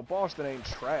 But no, Boston ain't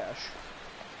trash.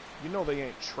 You know they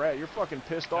ain't trash. You're fucking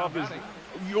pissed off because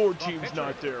your team's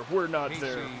not there. We're not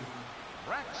there.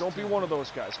 Don't be one of those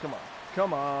guys. Come on.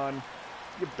 Come on.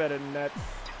 You're better than that.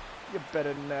 You're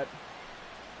better than that.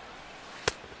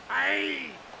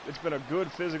 Hey! It's been a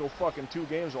good physical fucking 2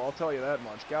 games, well, I'll tell you that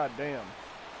much. God damn.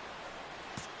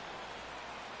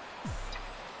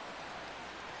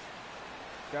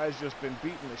 Guys just been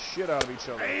beating the shit out of each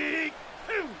other.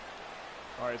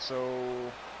 Alright, so...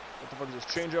 what the fuck is this?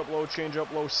 Change up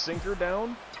low, sinker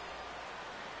down?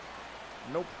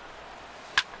 Nope.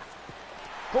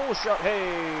 Pull shot.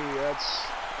 Hey, that's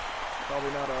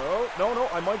probably not a... oh, no,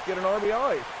 I might get an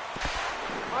RBI.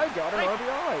 I got an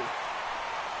RBI.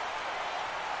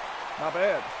 Not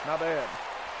bad, not bad.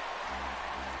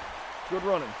 Good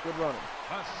running, good running.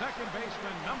 A second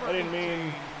baseman, number I didn't 18,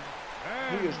 mean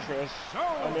he is trash. so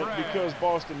I meant red. because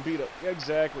Boston beat us.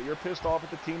 Exactly, you're pissed off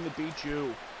at the team that beat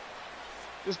you.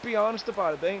 Just be honest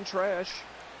about it, they ain't trash.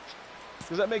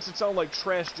 Because that makes it sound like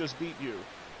trash just beat you.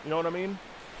 You know what I mean?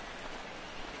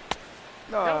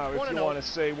 Nah, if you want to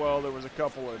say, well, there was a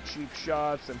couple of cheap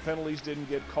shots and penalties didn't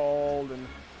get called, and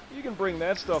you can bring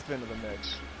that stuff into the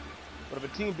mix. But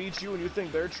if a team beats you and you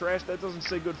think they're trash, that doesn't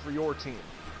say good for your team.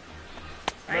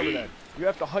 Remember that. You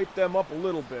have to hype them up a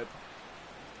little bit.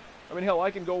 I mean, hell,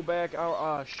 I can go back...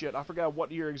 shit, I forgot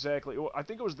what year exactly. I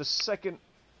think it was the second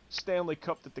Stanley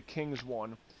Cup that the Kings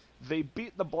won. They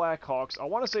beat the Blackhawks. I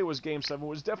want to say it was Game 7. It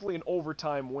was definitely an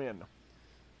overtime win.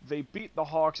 They beat the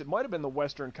Hawks. It might have been the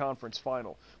Western Conference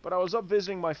Final. But I was up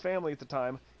visiting my family at the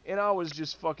time, and I was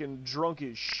just fucking drunk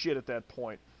as shit at that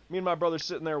point. Me and my brother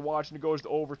sitting there watching. It goes to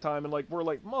overtime, and we're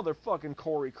like, motherfucking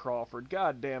Corey Crawford.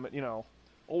 God damn it, you know.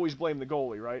 Always blame the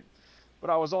goalie, right? But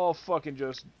I was all fucking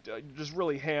just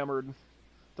really hammered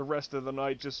the rest of the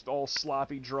night, just all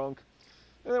sloppy drunk.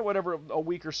 And then whatever, a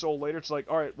week or so later, it's like,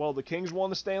 alright, well, the Kings won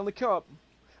the Stanley Cup.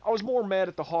 I was more mad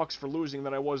at the Hawks for losing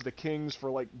than I was the Kings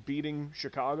for, beating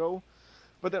Chicago.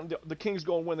 But then the Kings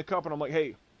go and win the Cup, and I'm like,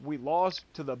 hey, we lost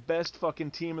to the best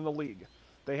fucking team in the league.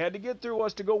 They had to get through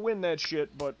us to go win that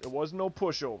shit, but it wasn't no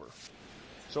pushover.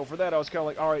 So for that, I was kind of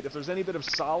like, alright, if there's any bit of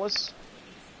solace,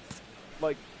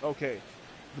 okay,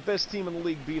 the best team in the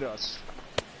league beat us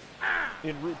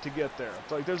en route to get there.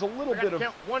 It's like, there's a little bit of,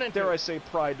 dare I say,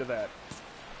 pride to that.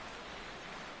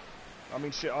 I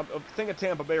mean, shit, I'm thinking of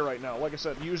Tampa Bay right now. Like I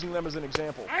said, using them as an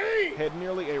example. Had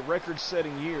nearly a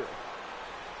record-setting year.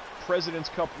 President's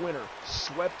Cup winner.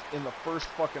 Swept in the first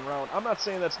fucking round. I'm not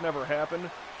saying that's never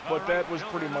happened, but that was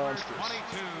pretty monstrous.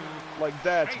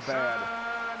 That's bad.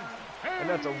 And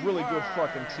that's a really good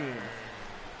fucking team.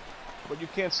 But you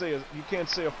can't say a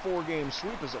 4-game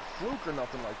sweep is a fluke or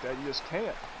nothing like that. You just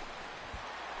can't.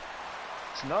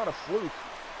 It's not a fluke.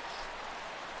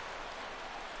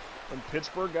 And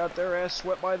Pittsburgh got their ass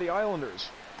swept by the Islanders.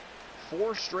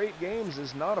 4 straight games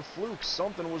is not a fluke.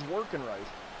 Something was working right.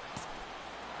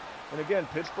 And again,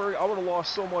 Pittsburgh, I would have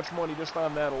lost so much money just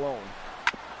on that alone.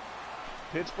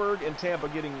 Pittsburgh and Tampa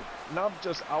getting not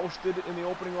just ousted in the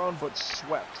opening round, but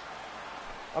swept.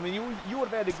 I mean, you would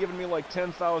have had to give me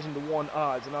 10,000 to 1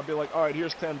 odds, and I'd be like, all right,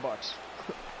 here's $10.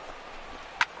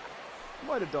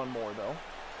 Might have done more, though.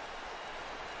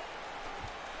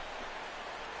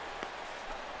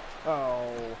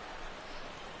 Oh.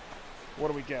 What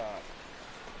do we got?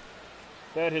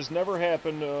 That has never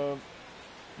happened. You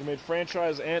made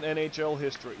franchise and NHL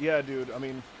history. Yeah, dude, I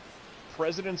mean,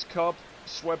 President's Cup,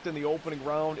 swept in the opening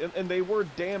round, and they were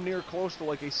damn near close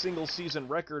to a single-season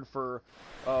record for,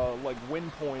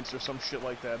 win points or some shit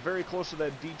like that. Very close to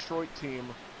that Detroit team.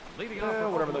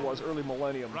 Whatever that was, early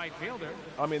millennium. Right fielder.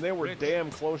 I mean, they were damn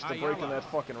close to breaking that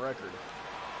fucking record.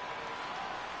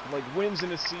 Wins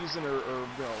in a season or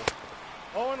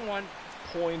 0-1.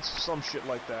 Points, some shit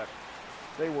like that.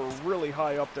 They were really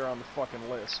high up there on the fucking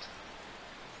list.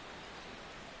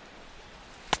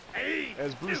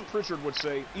 As Bruce Pritchard would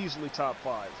say, easily top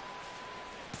 5.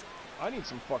 I need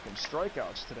some fucking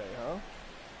strikeouts today, huh?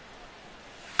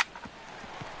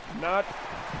 Not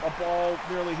a ball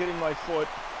nearly hitting my foot.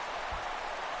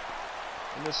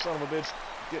 And this son of a bitch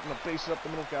getting a base up the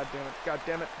middle. God damn it. God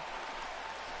damn it.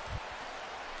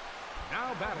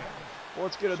 Now batting. Well,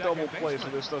 let's get a double play so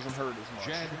this doesn't hurt as much.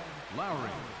 Jed Lowry.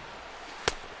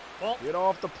 Well, Get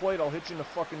off the plate, I'll hit you in the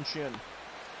fucking chin.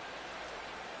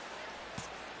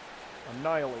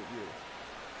 Annihilate you.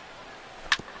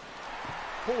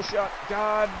 Pull shot.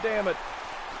 God damn it.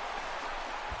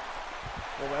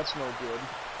 Well, that's no good.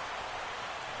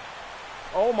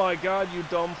 Oh my god, you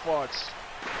dumb fucks.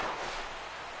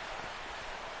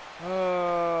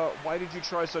 Why did you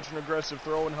try such an aggressive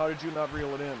throw, and how did you not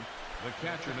reel it in? The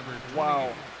catcher, number 28.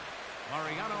 Wow.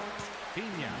 Mariano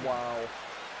Pena. Wow.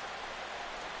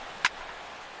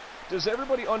 Does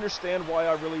everybody understand why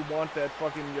I really want that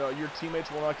fucking, your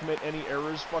teammates will not commit any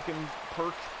errors fucking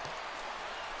perk?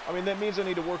 I mean, that means I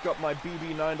need to work up my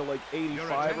BB9 to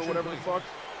 85 or whatever the fuck.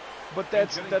 But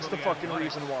that's the fucking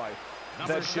reason why.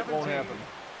 That shit won't happen.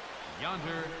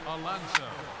 Yonder Alonso.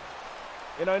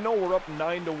 And I know we're up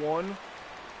 9-1.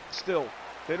 Still,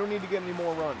 they don't need to get any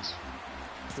more runs.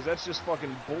 Because that's just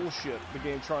fucking bullshit, the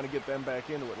game trying to get them back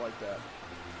into it like that.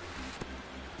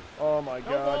 Oh my No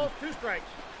god. balls, 2 strikes.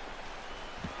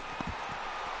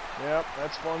 Yep,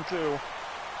 that's fun too.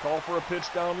 Call for a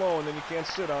pitch down low and then you can't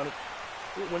sit on it.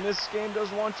 When this game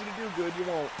doesn't want you to do good, you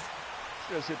won't.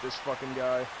 Just hit this fucking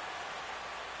guy.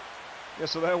 Yeah,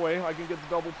 so that way I can get the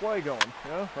double play going.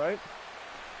 Yeah, right?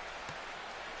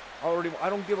 I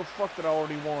don't give a fuck that I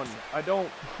already won. I don't.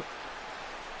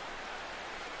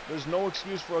 There's no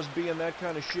excuse for us being that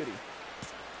kind of shitty.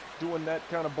 Doing that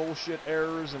kind of bullshit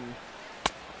errors and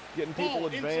getting people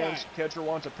advanced. Catcher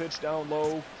wants a pitch down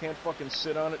low. Can't fucking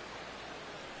sit on it.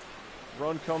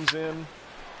 Run comes in.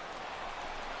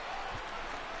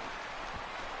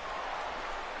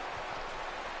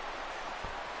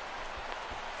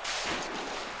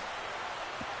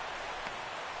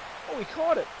 Oh, he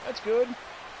caught it. That's good.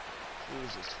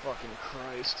 Jesus fucking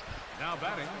Christ. Now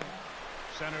batting,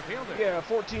 center fielder. Yeah,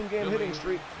 14-game hitting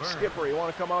streak. Skipper, you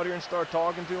want to come out here and start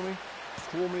talking to me?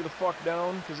 Cool me the fuck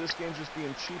down, because this game's just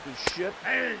being cheap as shit.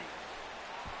 Hey!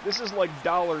 This is like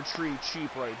Dollar Tree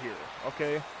cheap right here,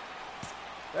 okay?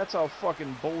 That's how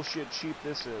fucking bullshit cheap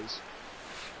this is.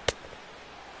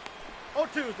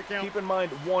 0-2 is the count. Keep in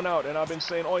mind, 1 out, and I've been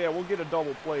saying, oh yeah, we'll get a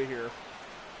double play here.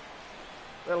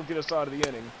 That'll get us out of the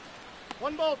inning.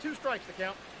 1 ball, 2 strikes the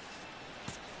count.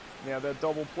 Yeah, that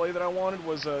double play that I wanted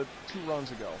was 2 runs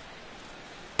ago.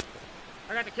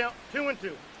 I got the count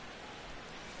 2-2.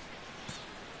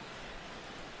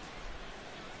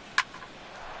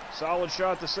 Solid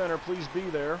shot to center, please be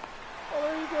there. Oh,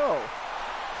 there you go.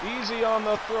 Easy on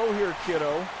the throw here,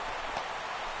 kiddo.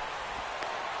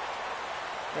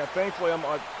 Yeah, thankfully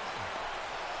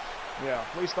yeah,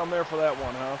 at least I'm there for that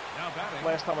one, huh? Now batting.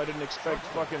 Last time I didn't expect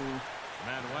fucking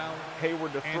Manuel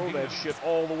Hayward to throw that Andino. shit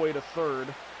all the way to third.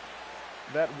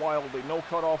 That wildly. No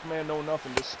cutoff man, no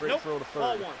nothing. Just straight throw to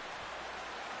Ball third. 1.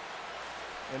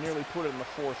 And nearly put it in the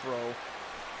 4th row.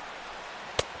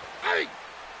 Hey!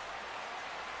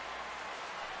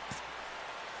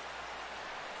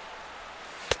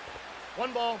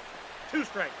 One ball, 2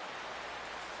 strikes.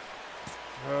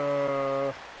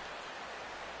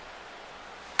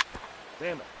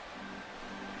 Damn it.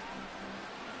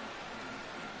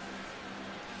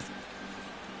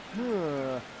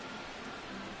 Huh.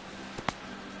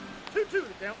 2-2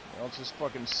 the count. I'll just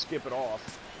fucking skip it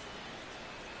off.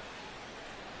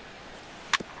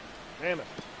 Damn it.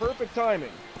 Perfect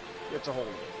timing. Gets a hold.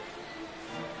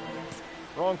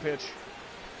 Wrong pitch.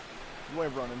 You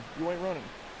ain't running. You ain't running.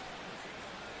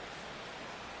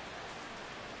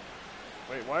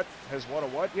 Wait, what? Has what a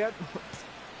what yet?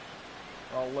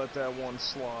 I'll let that one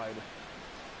slide.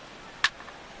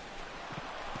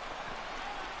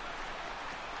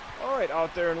 Alright,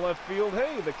 out there in left field.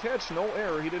 Hey, the catch, no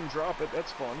error. He didn't drop it.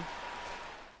 That's fun.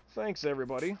 Thanks,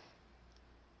 everybody.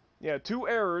 Yeah, 2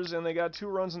 errors, and they got 2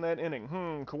 runs in that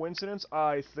inning. Coincidence?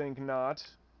 I think not.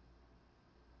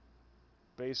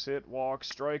 Base hit, walk,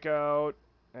 strikeout,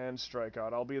 and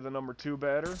strikeout. I'll be the number 2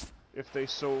 batter, if they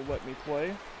so let me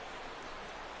play.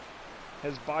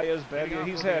 Has Baez batted? Yeah,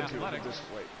 he's had to. At this,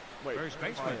 wait. First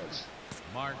baseman, Baez.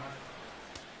 Mark.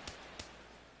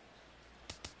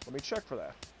 Let me check for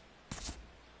that.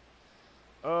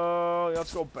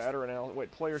 Let's go batter and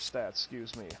wait, player stats,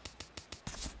 excuse me.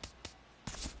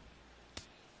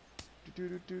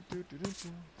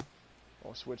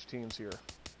 Oh, switch teams here.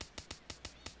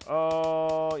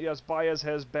 Yes, Baez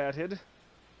has batted.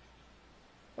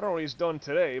 I don't know what he's done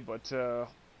today, but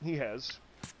he has.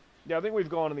 Yeah, I think we've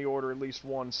gone in the order at least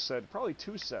 1 set, probably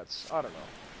 2 sets. I don't know.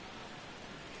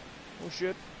 Oh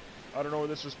shit. I don't know where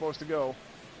this was supposed to go.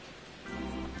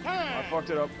 I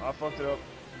fucked it up. I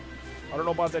don't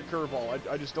know about that curveball.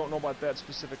 I just don't know about that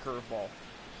specific curveball.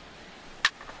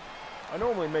 I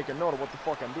normally make a note of what the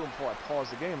fuck I'm doing before I pause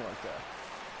the game like that.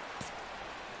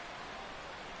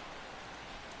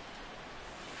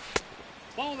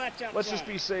 Ball that's outside. Let's just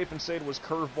be safe and say it was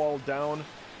curveball down.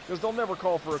 Because they'll never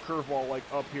call for a curveball like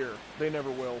up here. They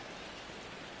never will.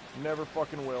 Never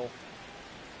fucking will.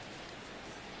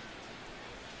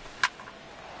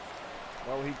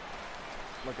 Well, he...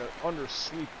 like an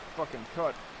undersweep fucking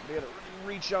cut. They had to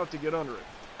reach out to get under it.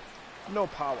 No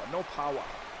power. No power.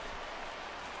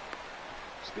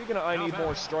 Speaking of I need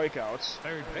more strikeouts.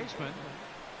 Third baseman,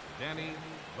 Danny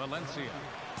Valencia.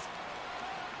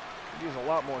 He needs a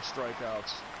lot more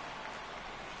strikeouts.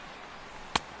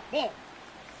 Ball.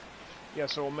 Yeah,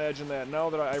 so imagine that. Now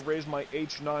that I raised my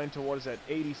H9 to, what is that,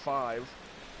 85.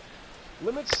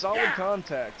 Limit solid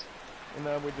contact. And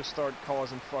then we just start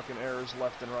causing fucking errors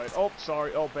left and right. Oh,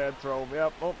 sorry. Oh, bad throw.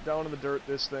 Yep. Oh, down in the dirt,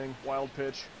 this thing. Wild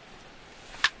pitch.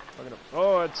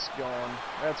 Oh, it's gone.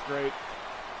 That's great.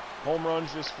 Home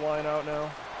run's just flying out now.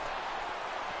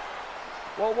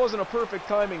 Well, it wasn't a perfect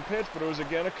timing pitch, but it was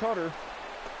again a cutter.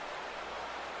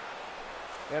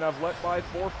 And I've let by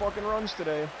 4 fucking runs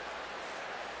today.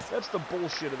 That's the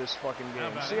bullshit of this fucking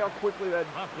game. See how quickly that,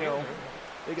 you know,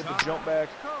 they get the jump back.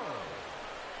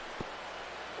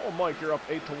 Oh, Mike, you're up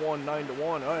 8-1, 9-1.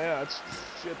 Oh, yeah, it's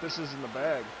shit. This is in the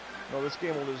bag. No, this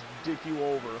game will just dick you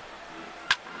over.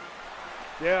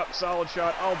 Yeah, solid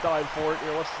shot. I'll dive for it.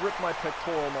 Here, let's rip my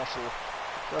pectoral muscle.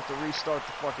 We'll have to restart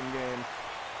the fucking game.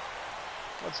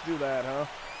 Let's do that, huh?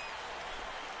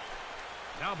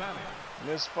 Now batting. And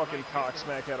this fucking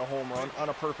cocksmack had a home run on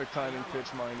a perfect timing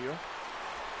pitch, mind you.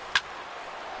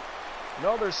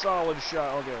 Another solid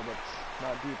shot. Okay, but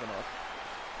not deep enough.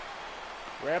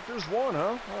 Raptors won,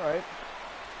 huh? Alright.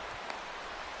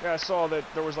 Yeah, I saw that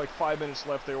there was like 5 minutes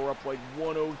left. They were up like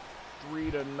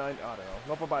 103 to 9. I don't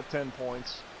know. Up about 10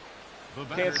 points.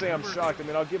 Can't say I'm shocked. I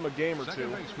mean, I'll give him a game or two.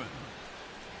 Baseman,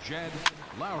 Jed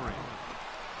Lowry.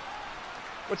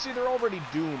 But see, they're already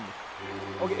doomed.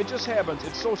 Okay, it just happens.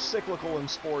 It's so cyclical in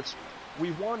sports.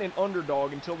 We want an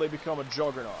underdog until they become a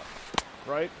juggernaut,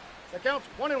 right? That counts.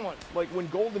 1-1. Like when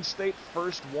Golden State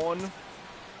first won,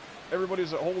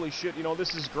 everybody's like, holy shit, you know,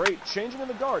 this is great. Changing in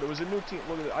the guard. It was a new team.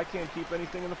 Look at it. I can't keep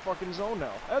anything in the fucking zone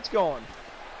now. That's gone.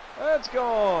 That's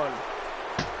gone.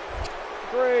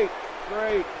 Great.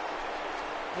 Great.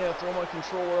 Yeah, throw my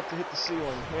controller up to hit the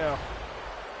ceiling. Yeah.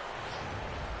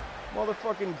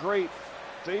 Motherfucking great.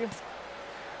 See?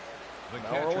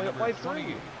 Now we're only up by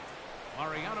 3.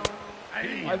 Mariano.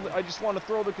 I just want to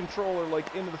throw the controller,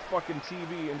 like, into the fucking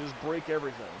TV and just break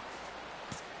everything.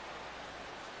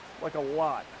 Like a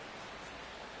lot.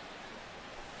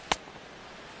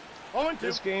 0-2.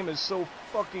 This game is so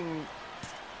fucking,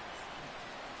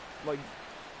 like,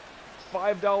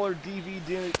 $5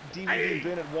 DVD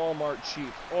bin at Walmart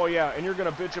cheap. Oh yeah, and you're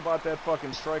gonna bitch about that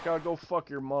fucking strikeout? Go fuck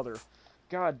your mother.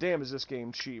 God damn, is this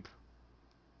game cheap.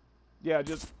 Yeah,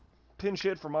 just pinch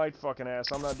hit for my fucking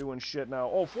ass. I'm not doing shit now.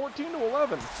 Oh,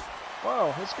 14-11.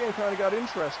 Wow, this game kind of got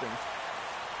interesting.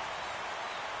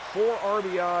 4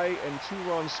 RBI and 2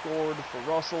 runs scored for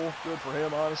Russell. Good for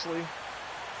him, honestly.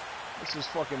 This is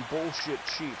fucking bullshit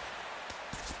cheap.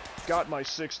 Got my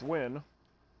 6th win.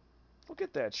 Look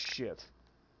at that shit.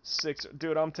 6.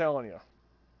 Dude, I'm telling you.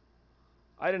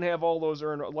 I didn't have all those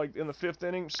earned. Like, in the 5th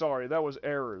inning? Sorry, that was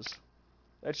errors.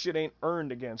 That shit ain't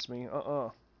earned against me.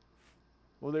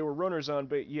 Well, they were runners on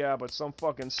base. Yeah, but some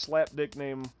fucking slapdick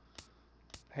named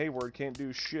Hayward can't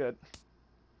do shit.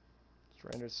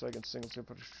 302nd single.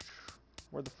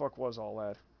 Where the fuck was all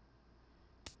that?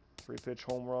 3-pitch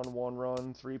home run, 1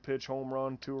 run. 3-pitch home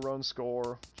run, 2-run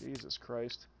score. Jesus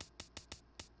Christ.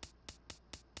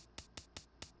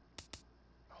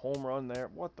 Home run there.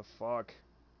 What the fuck?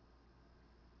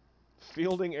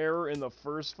 Fielding error in the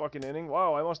first fucking inning?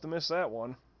 Wow, I must have missed that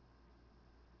one.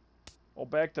 Oh,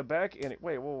 back-to-back inning.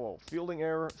 Wait, whoa. Fielding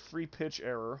error, 3-pitch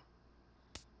error.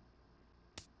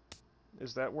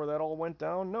 Is that where that all went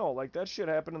down? No, like, that shit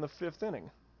happened in the 5th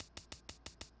inning.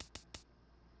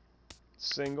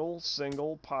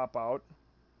 Single, pop out.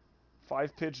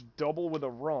 5-pitch double with a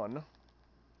run.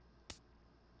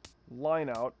 Line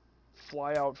out.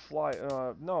 Fly out, fly...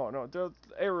 no, the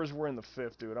errors were in the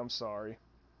 5th, dude. I'm sorry.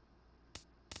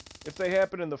 If they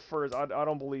happened in the 1st, I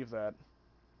don't believe that.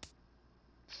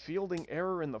 Fielding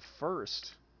error in the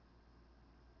 1st.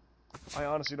 I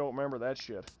honestly don't remember that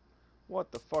shit.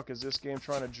 What the fuck is this game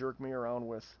trying to jerk me around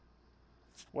with?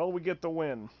 Well, we get the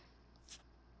win.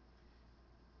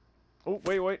 Oh,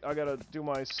 wait. I gotta do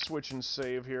my switch and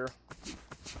save here.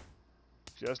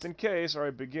 Just in case.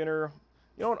 Alright, beginner.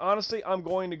 You know what? Honestly, I'm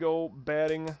going to go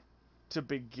batting to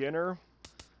beginner.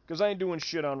 Because I ain't doing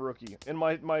shit on rookie. And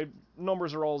my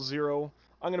numbers are all 0.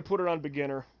 I'm going to put it on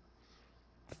beginner.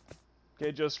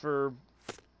 Okay, just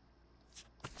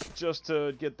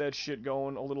to get that shit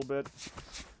going a little bit.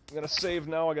 I'm going to save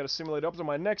now. I got to simulate up to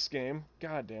my next game.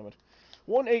 God damn it.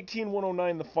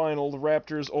 118-109 the final. The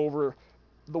Raptors over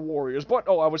the Warriors. But,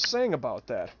 oh, I was saying about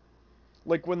that.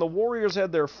 Like, when the Warriors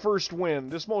had their first win,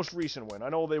 this most recent win, I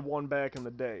know they won back in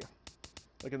the day.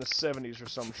 Like in the 70s or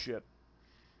some shit.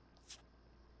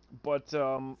 But,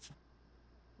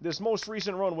 this most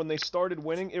recent run, when they started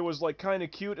winning, it was, like, kind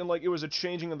of cute, and, like, it was a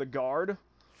changing of the guard.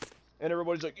 And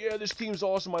everybody's like, yeah, this team's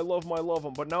awesome, I love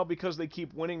them. But now, because they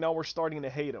keep winning, now we're starting to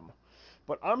hate them.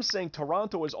 But I'm saying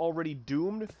Toronto is already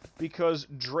doomed because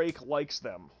Drake likes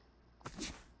them.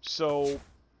 So...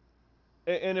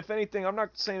 And if anything, I'm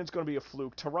not saying it's going to be a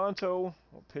fluke. Toronto,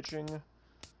 well, pitching,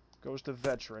 goes to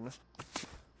veteran.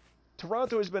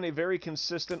 Toronto has been a very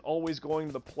consistent, always going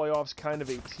to the playoffs kind of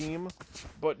a team.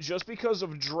 But just because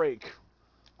of Drake,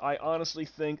 I honestly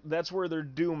think that's where they're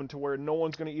doomed, to where no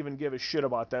one's going to even give a shit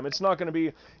about them. It's not going to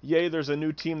be, yay, there's a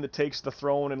new team that takes the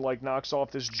throne and, like, knocks off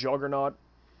this juggernaut.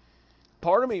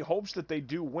 Part of me hopes that they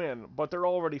do win, but they're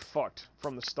already fucked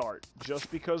from the start,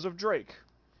 just because of Drake.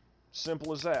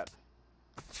 Simple as that.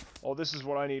 Oh, this is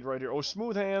what I need right here. Oh,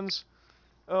 smooth hands.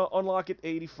 Unlock at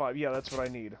 85. Yeah, that's what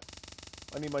I need.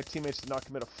 I need my teammates to not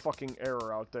commit a fucking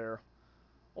error out there.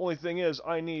 Only thing is,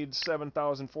 I need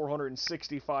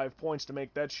 7,465 points to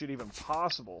make that shit even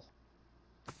possible.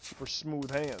 For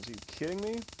smooth hands. Are you kidding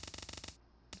me?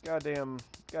 Goddamn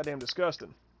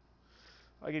disgusting.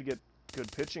 I could get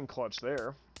good pitching clutch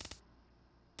there.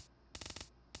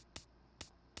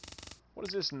 What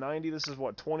is this, 90? This is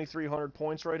what, 2,300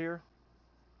 points right here?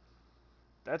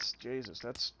 That's, Jesus,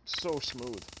 that's so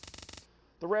smooth.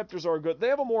 The Raptors are good. They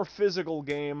have a more physical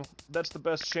game. That's the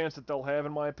best chance that they'll have,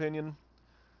 in my opinion.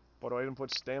 But I didn't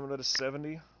put stamina to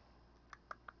 70.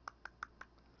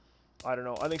 I don't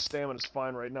know. I think stamina's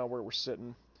fine right now where we're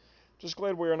sitting. Just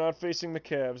glad we are not facing the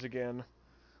Cavs again.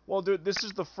 Well, dude, this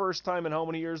is the first time in how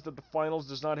many years that the finals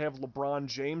does not have LeBron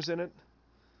James in it?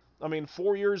 I mean,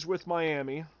 4 years with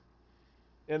Miami.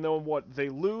 And then what? They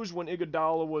lose when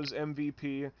Iguodala was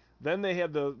MVP. Then they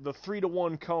had the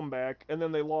 3-1 comeback. And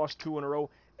then they lost 2 in a row.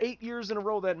 8 years in a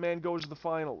row that man goes to the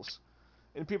finals.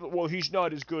 And people, well, he's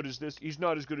not as good as this. He's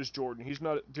not as good as Jordan. He's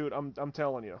not, dude. I'm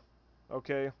telling you,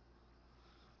 okay.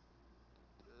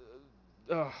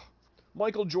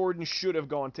 Michael Jordan should have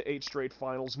gone to 8 straight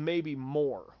finals, maybe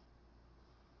more.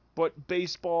 But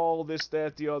baseball, this,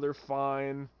 that, the other,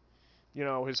 fine. You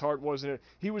know, his heart wasn't it.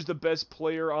 He was the best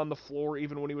player on the floor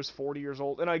even when he was 40 years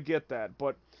old, and I get that.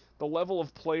 But the level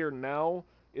of player now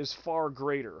is far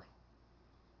greater.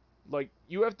 Like,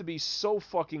 you have to be so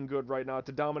fucking good right now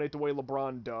to dominate the way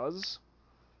LeBron does.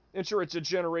 And sure, it's a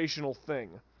generational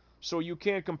thing. So you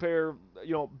can't compare,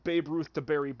 you know, Babe Ruth to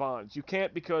Barry Bonds. You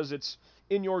can't, because it's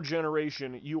in your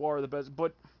generation, you are the best.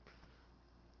 But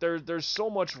there's so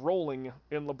much rolling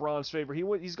in LeBron's favor.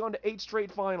 He's gone to 8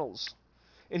 straight finals.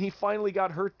 And he finally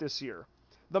got hurt this year.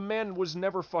 The man was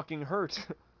never fucking hurt.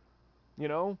 You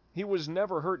know? He was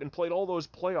never hurt and played all those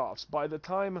playoffs. By the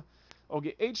time...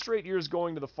 Okay, 8 straight years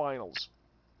going to the finals.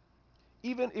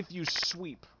 Even if you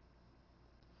sweep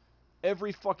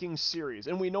every fucking series,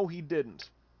 and we know he didn't,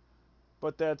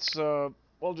 but that's,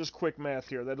 well, just quick math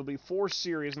here. That'll be 4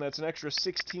 series, and that's an extra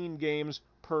 16 games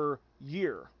per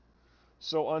year.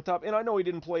 So on top, and I know he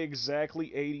didn't play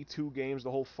exactly 82 games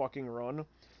the whole fucking run,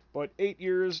 but 8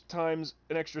 years times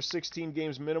an extra 16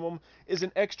 games minimum is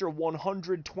an extra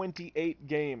 128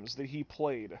 games that he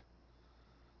played.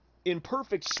 In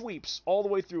perfect sweeps all the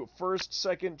way through first,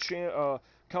 second,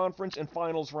 conference, and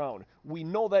finals round. We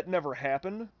know that never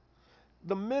happened.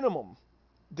 The minimum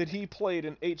that he played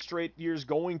in 8 straight years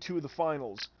going to the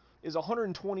finals is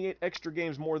 128 extra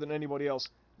games more than anybody else.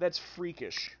 That's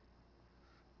freakish.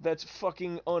 That's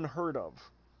fucking unheard of.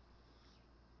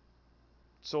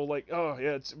 So, like, oh,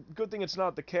 yeah, it's a good thing it's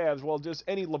not the Cavs. Well, just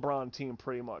any LeBron team,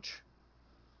 pretty much.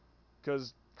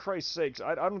 Because... Christ's sakes,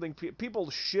 I don't think people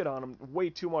shit on him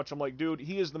way too much. I'm like, dude,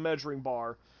 he is the measuring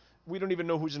bar. We don't even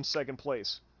know who's in second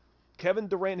place. Kevin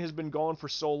Durant has been gone for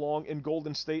so long, and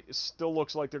Golden State still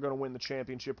looks like they're going to win the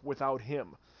championship without him.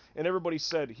 And everybody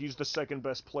said he's the second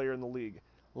best player in the league.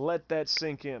 Let that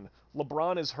sink in.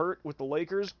 LeBron is hurt with the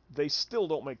Lakers. They still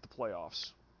don't make the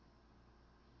playoffs.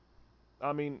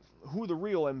 I mean, who the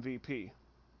real MVP?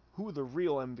 Who the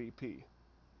real MVP?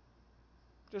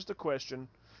 Just a question.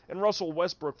 And Russell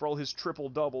Westbrook, for all his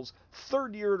triple-doubles,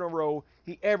 3rd year in a row,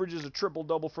 he averages a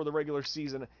triple-double for the regular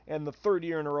season, and the 3rd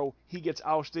year in a row, he gets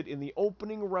ousted in the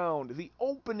opening round of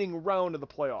the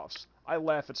playoffs. I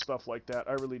laugh at stuff like that,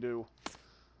 I really do.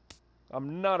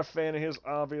 I'm not a fan of his,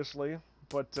 obviously,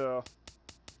 but,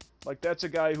 like, that's a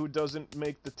guy who doesn't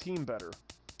make the team better.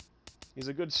 He's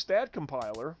a good stat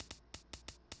compiler,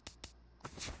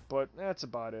 but that's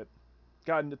about it.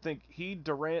 God, to think he,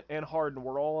 Durant, and Harden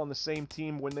were all on the same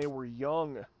team when they were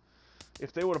young.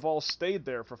 If they would have all stayed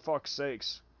there, for fuck's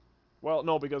sakes. Well,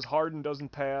 no, because Harden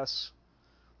doesn't pass,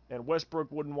 and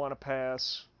Westbrook wouldn't want to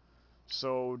pass,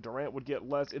 so Durant would get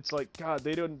less. It's like, God,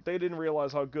 they didn't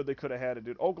realize how good they could have had it,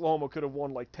 dude. Oklahoma could have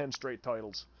won like 10 straight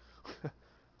titles.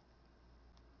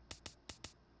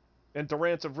 And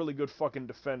Durant's a really good fucking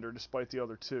defender, despite the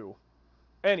other 2.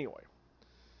 Anyway.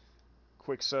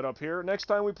 Quick setup here. Next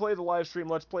time we play the live stream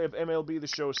Let's Play of MLB The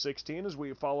Show 16, as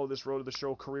we follow this Road to the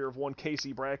Show career of one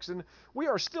Casey Braxton, we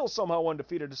are still somehow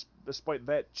undefeated despite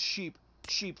that cheap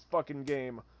fucking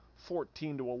game.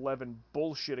 14-11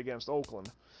 bullshit against Oakland.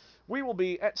 We will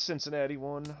be at Cincinnati.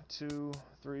 1, 2,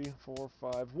 3, 4,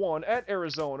 5. 1 at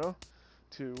Arizona.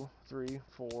 2, 3,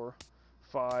 4,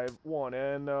 5-1.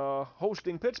 And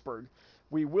hosting Pittsburgh,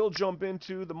 we will jump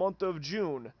into the month of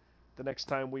June the next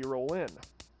time we roll in.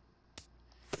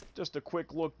 Just a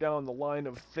quick look down the line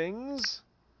of things.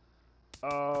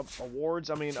 Awards,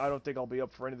 I mean, I don't think I'll be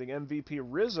up for anything. MVP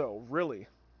Rizzo, really?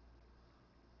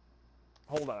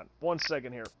 Hold on, 1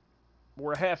 second here.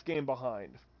 We're a half game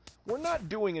behind. We're not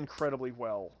doing incredibly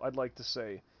well, I'd like to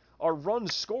say. Our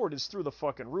runs scored is through the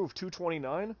fucking roof,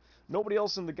 229. Nobody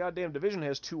else in the goddamn division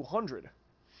has 200.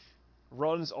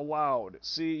 Runs allowed.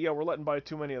 See, yeah, we're letting by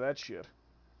too many of that shit.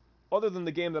 Other than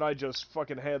the game that I just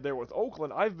fucking had there with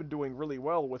Oakland, I've been doing really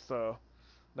well with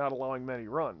not allowing many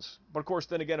runs. But of course,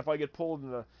 then again, if I get pulled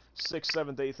in the 6th,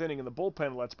 7th, 8th inning and the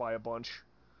bullpen lets by a bunch.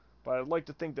 But I'd like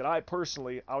to think that I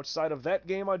personally, outside of that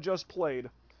game I just played,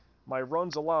 my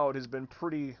runs allowed has been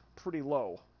pretty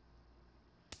low.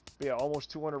 But yeah,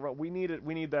 almost 200 runs. We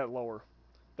need that lower.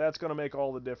 That's going to make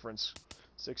all the difference.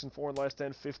 6-4 in the last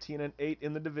 10, 15-8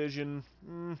 in the division.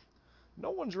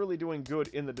 No one's really doing good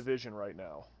in the division right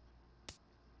now,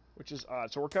 which is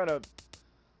odd. So we're kind of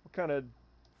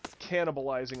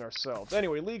cannibalizing ourselves.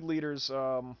 Anyway, league leaders.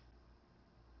 Oh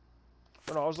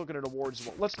no, I was looking at awards.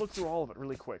 Let's look through all of it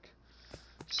really quick.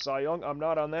 Cy Young, I'm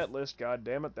not on that list. God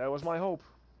damn it, that was my hope.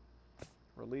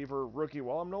 Reliever, rookie.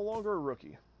 Well, I'm no longer a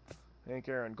rookie. Hank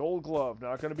Aaron, Gold Glove.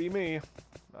 Not going to be me.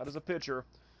 Not as a pitcher.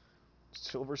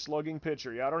 Silver slugging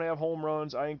pitcher. Yeah, I don't have home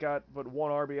runs. I ain't got but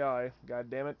 1 RBI. God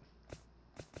damn it.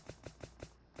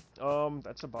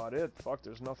 That's about it. Fuck,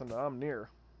 there's nothing I'm near.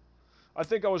 I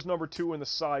think I was number 2 in the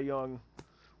Cy Young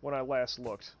when I last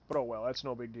looked. But oh well, that's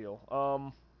no big deal.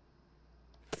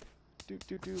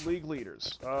 League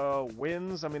leaders.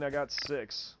 Wins, I mean, I got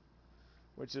 6,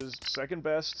 which is second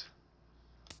best.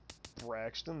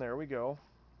 Braxton, there we go.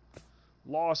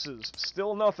 Losses,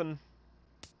 still nothing.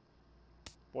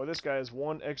 Boy, this guy has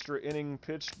 1 extra inning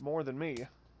pitched more than me.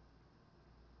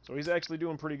 So he's actually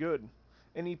doing pretty good.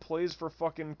 And he plays for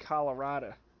fucking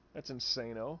Colorado. That's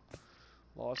insane-o.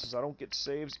 Losses, I don't get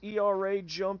saves. ERA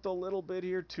jumped a little bit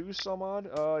here, 2 some odd.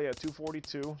 Yeah,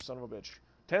 242, son of a bitch.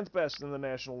 10th best in the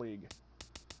National League.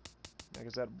 I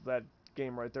guess that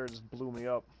game right there just blew me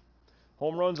up.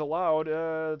 Home runs allowed,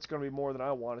 it's going to be more than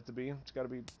I want it to be. It's got to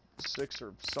be 6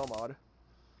 or some odd.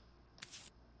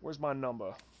 Where's my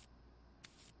number?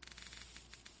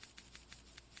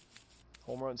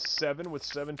 Home run 7 with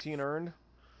 17 earned.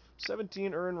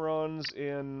 17 earned runs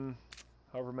in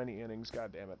however many innings.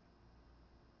 God damn it.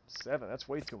 7, that's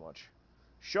way too much.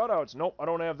 Shutouts, nope, I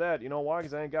don't have that. You know why?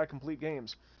 Because I ain't got complete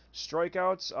games.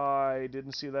 Strikeouts, I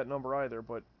didn't see that number either,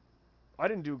 but I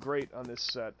didn't do great on this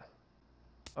set.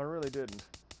 I really didn't.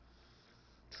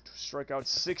 Strikeouts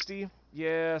 60.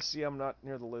 Yeah, see, I'm not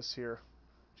near the list here.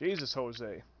 Jesus,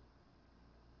 Jose.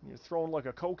 You're throwing like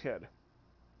a cokehead.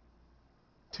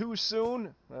 Too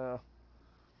soon?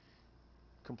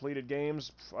 Completed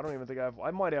games, I don't even think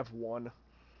I might have 1.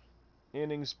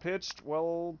 Innings pitched,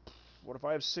 well, what if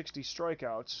I have 60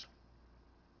 strikeouts?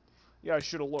 Yeah, I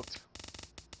should have looked.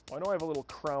 Well, I know I have a little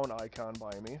crown icon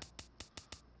by me.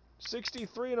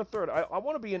 63 1/3. I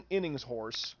want to be an innings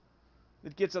horse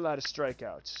that gets a lot of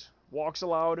strikeouts. Walks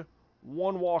allowed,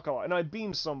 1 walk allowed. And I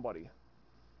beam somebody.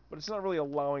 But it's not really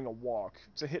allowing a walk.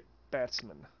 It's a hit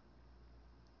batsman.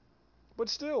 But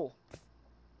still.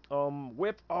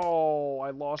 Whip. Oh, I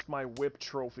lost my whip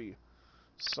trophy.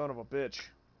 Son of a bitch.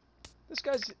 This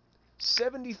guy's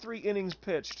 73 innings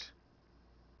pitched.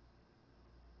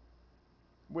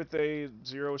 With a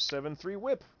 0.73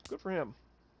 whip. Good for him.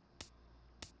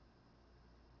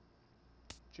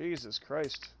 Jesus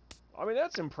Christ. I mean,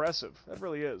 that's impressive. That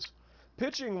really is.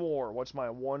 Pitching war. What's my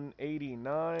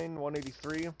 189,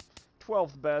 183?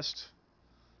 12th best.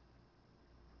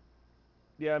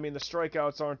 Yeah, I mean, the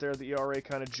strikeouts aren't there. The ERA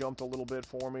kind of jumped a little bit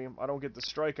for me. I don't get the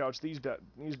strikeouts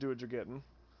these dudes are getting.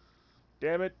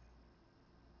 Damn it.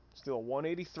 Still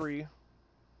 183.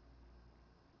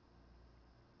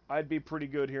 I'd be pretty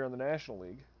good here in the National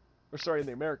League. Or, sorry, in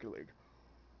the American League.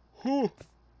 Whew.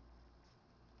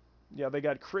 Yeah, they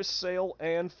got Chris Sale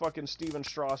and fucking Steven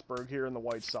Strasburg here in the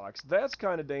White Sox. That's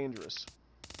kind of dangerous.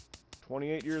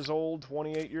 28 years old,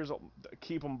 28 years old.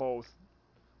 Keep them both.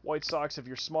 White Sox, if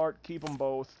you're smart, keep them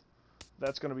both.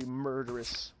 That's going to be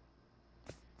murderous.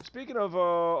 Speaking of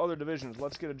other divisions,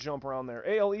 let's get a jump around there.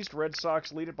 AL East, Red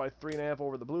Sox lead it by 3.5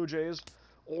 over the Blue Jays.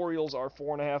 Orioles are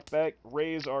 4.5 back.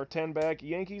 Rays are 10 back.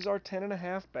 Yankees are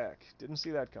 10.5 back. Didn't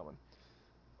see that coming.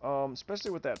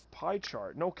 Especially with that pie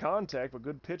chart. No contact, but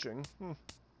good pitching.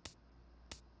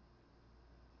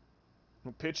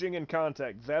 Pitching and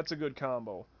contact. That's a good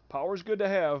combo. Power's good to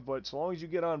have, but as long as you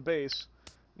get on base,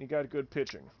 you got good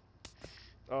pitching.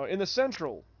 In the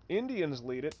Central, Indians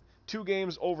lead it. 2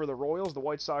 games over the Royals. The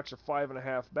White Sox are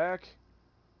 5.5 back.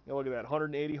 Yeah, look at that,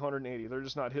 180, 180. They're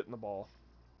just not hitting the ball.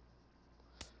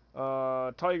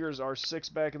 Tigers are 6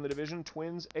 back in the division.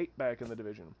 Twins 8 back in the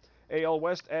division. AL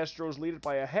West, Astros lead it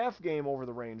by a half game over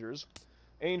the Rangers.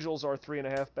 Angels are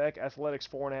 3.5 back. Athletics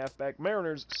 4.5 back.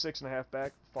 Mariners 6.5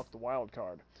 back. Fuck the wild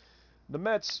card. The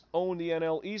Mets own the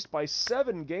NL East by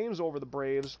 7 games over the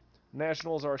Braves.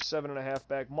 Nationals are 7.5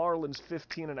 back. Marlins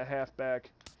 15.5 back.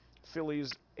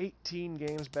 Phillies 18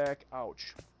 games back.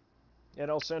 Ouch.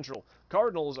 NL Central.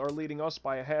 Cardinals are leading us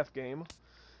by a half game.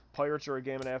 Pirates are a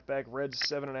game and a half back. Reds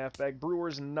 7.5 back.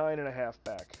 Brewers 9.5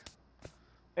 back.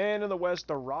 And in the West,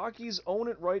 the Rockies own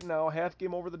it right now. Half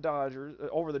game over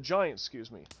the Giants,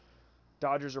 excuse me.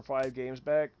 Dodgers are 5 games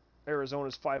back.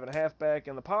 Arizona's 5.5 back,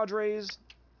 and the Padres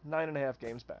 9.5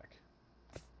 games back.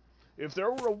 If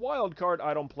there were a wild card,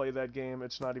 I don't play that game.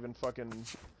 It's not even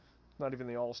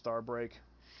the All-Star break.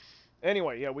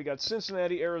 Anyway, yeah, we got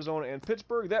Cincinnati, Arizona, and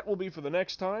Pittsburgh. That will be for the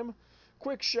next time.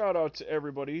 Quick shout out to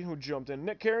everybody who jumped in.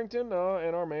 Nick Carrington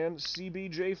and our man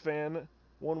CBJ Fan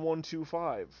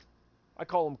 1125. I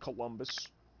call him Columbus.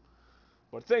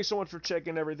 But thanks so much for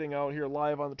checking everything out here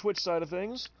live on the Twitch side of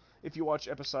things. If you watch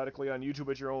episodically on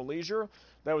YouTube at your own leisure,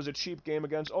 that was a cheap game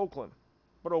against Oakland.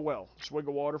 But oh well. Swig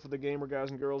of water for the gamer guys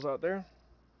and girls out there.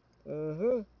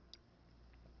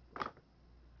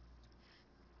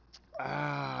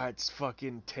 Ah, it's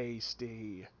fucking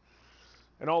tasty.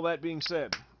 And all that being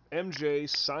said, MJ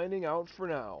signing out for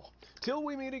now. Till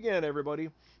we meet again, everybody.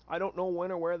 I don't know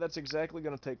when or where that's exactly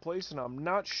going to take place, and I'm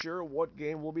not sure what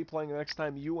game we'll be playing the next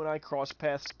time you and I cross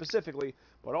paths specifically,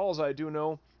 but all I do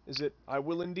know is that I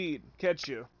will indeed catch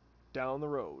you down the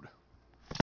road.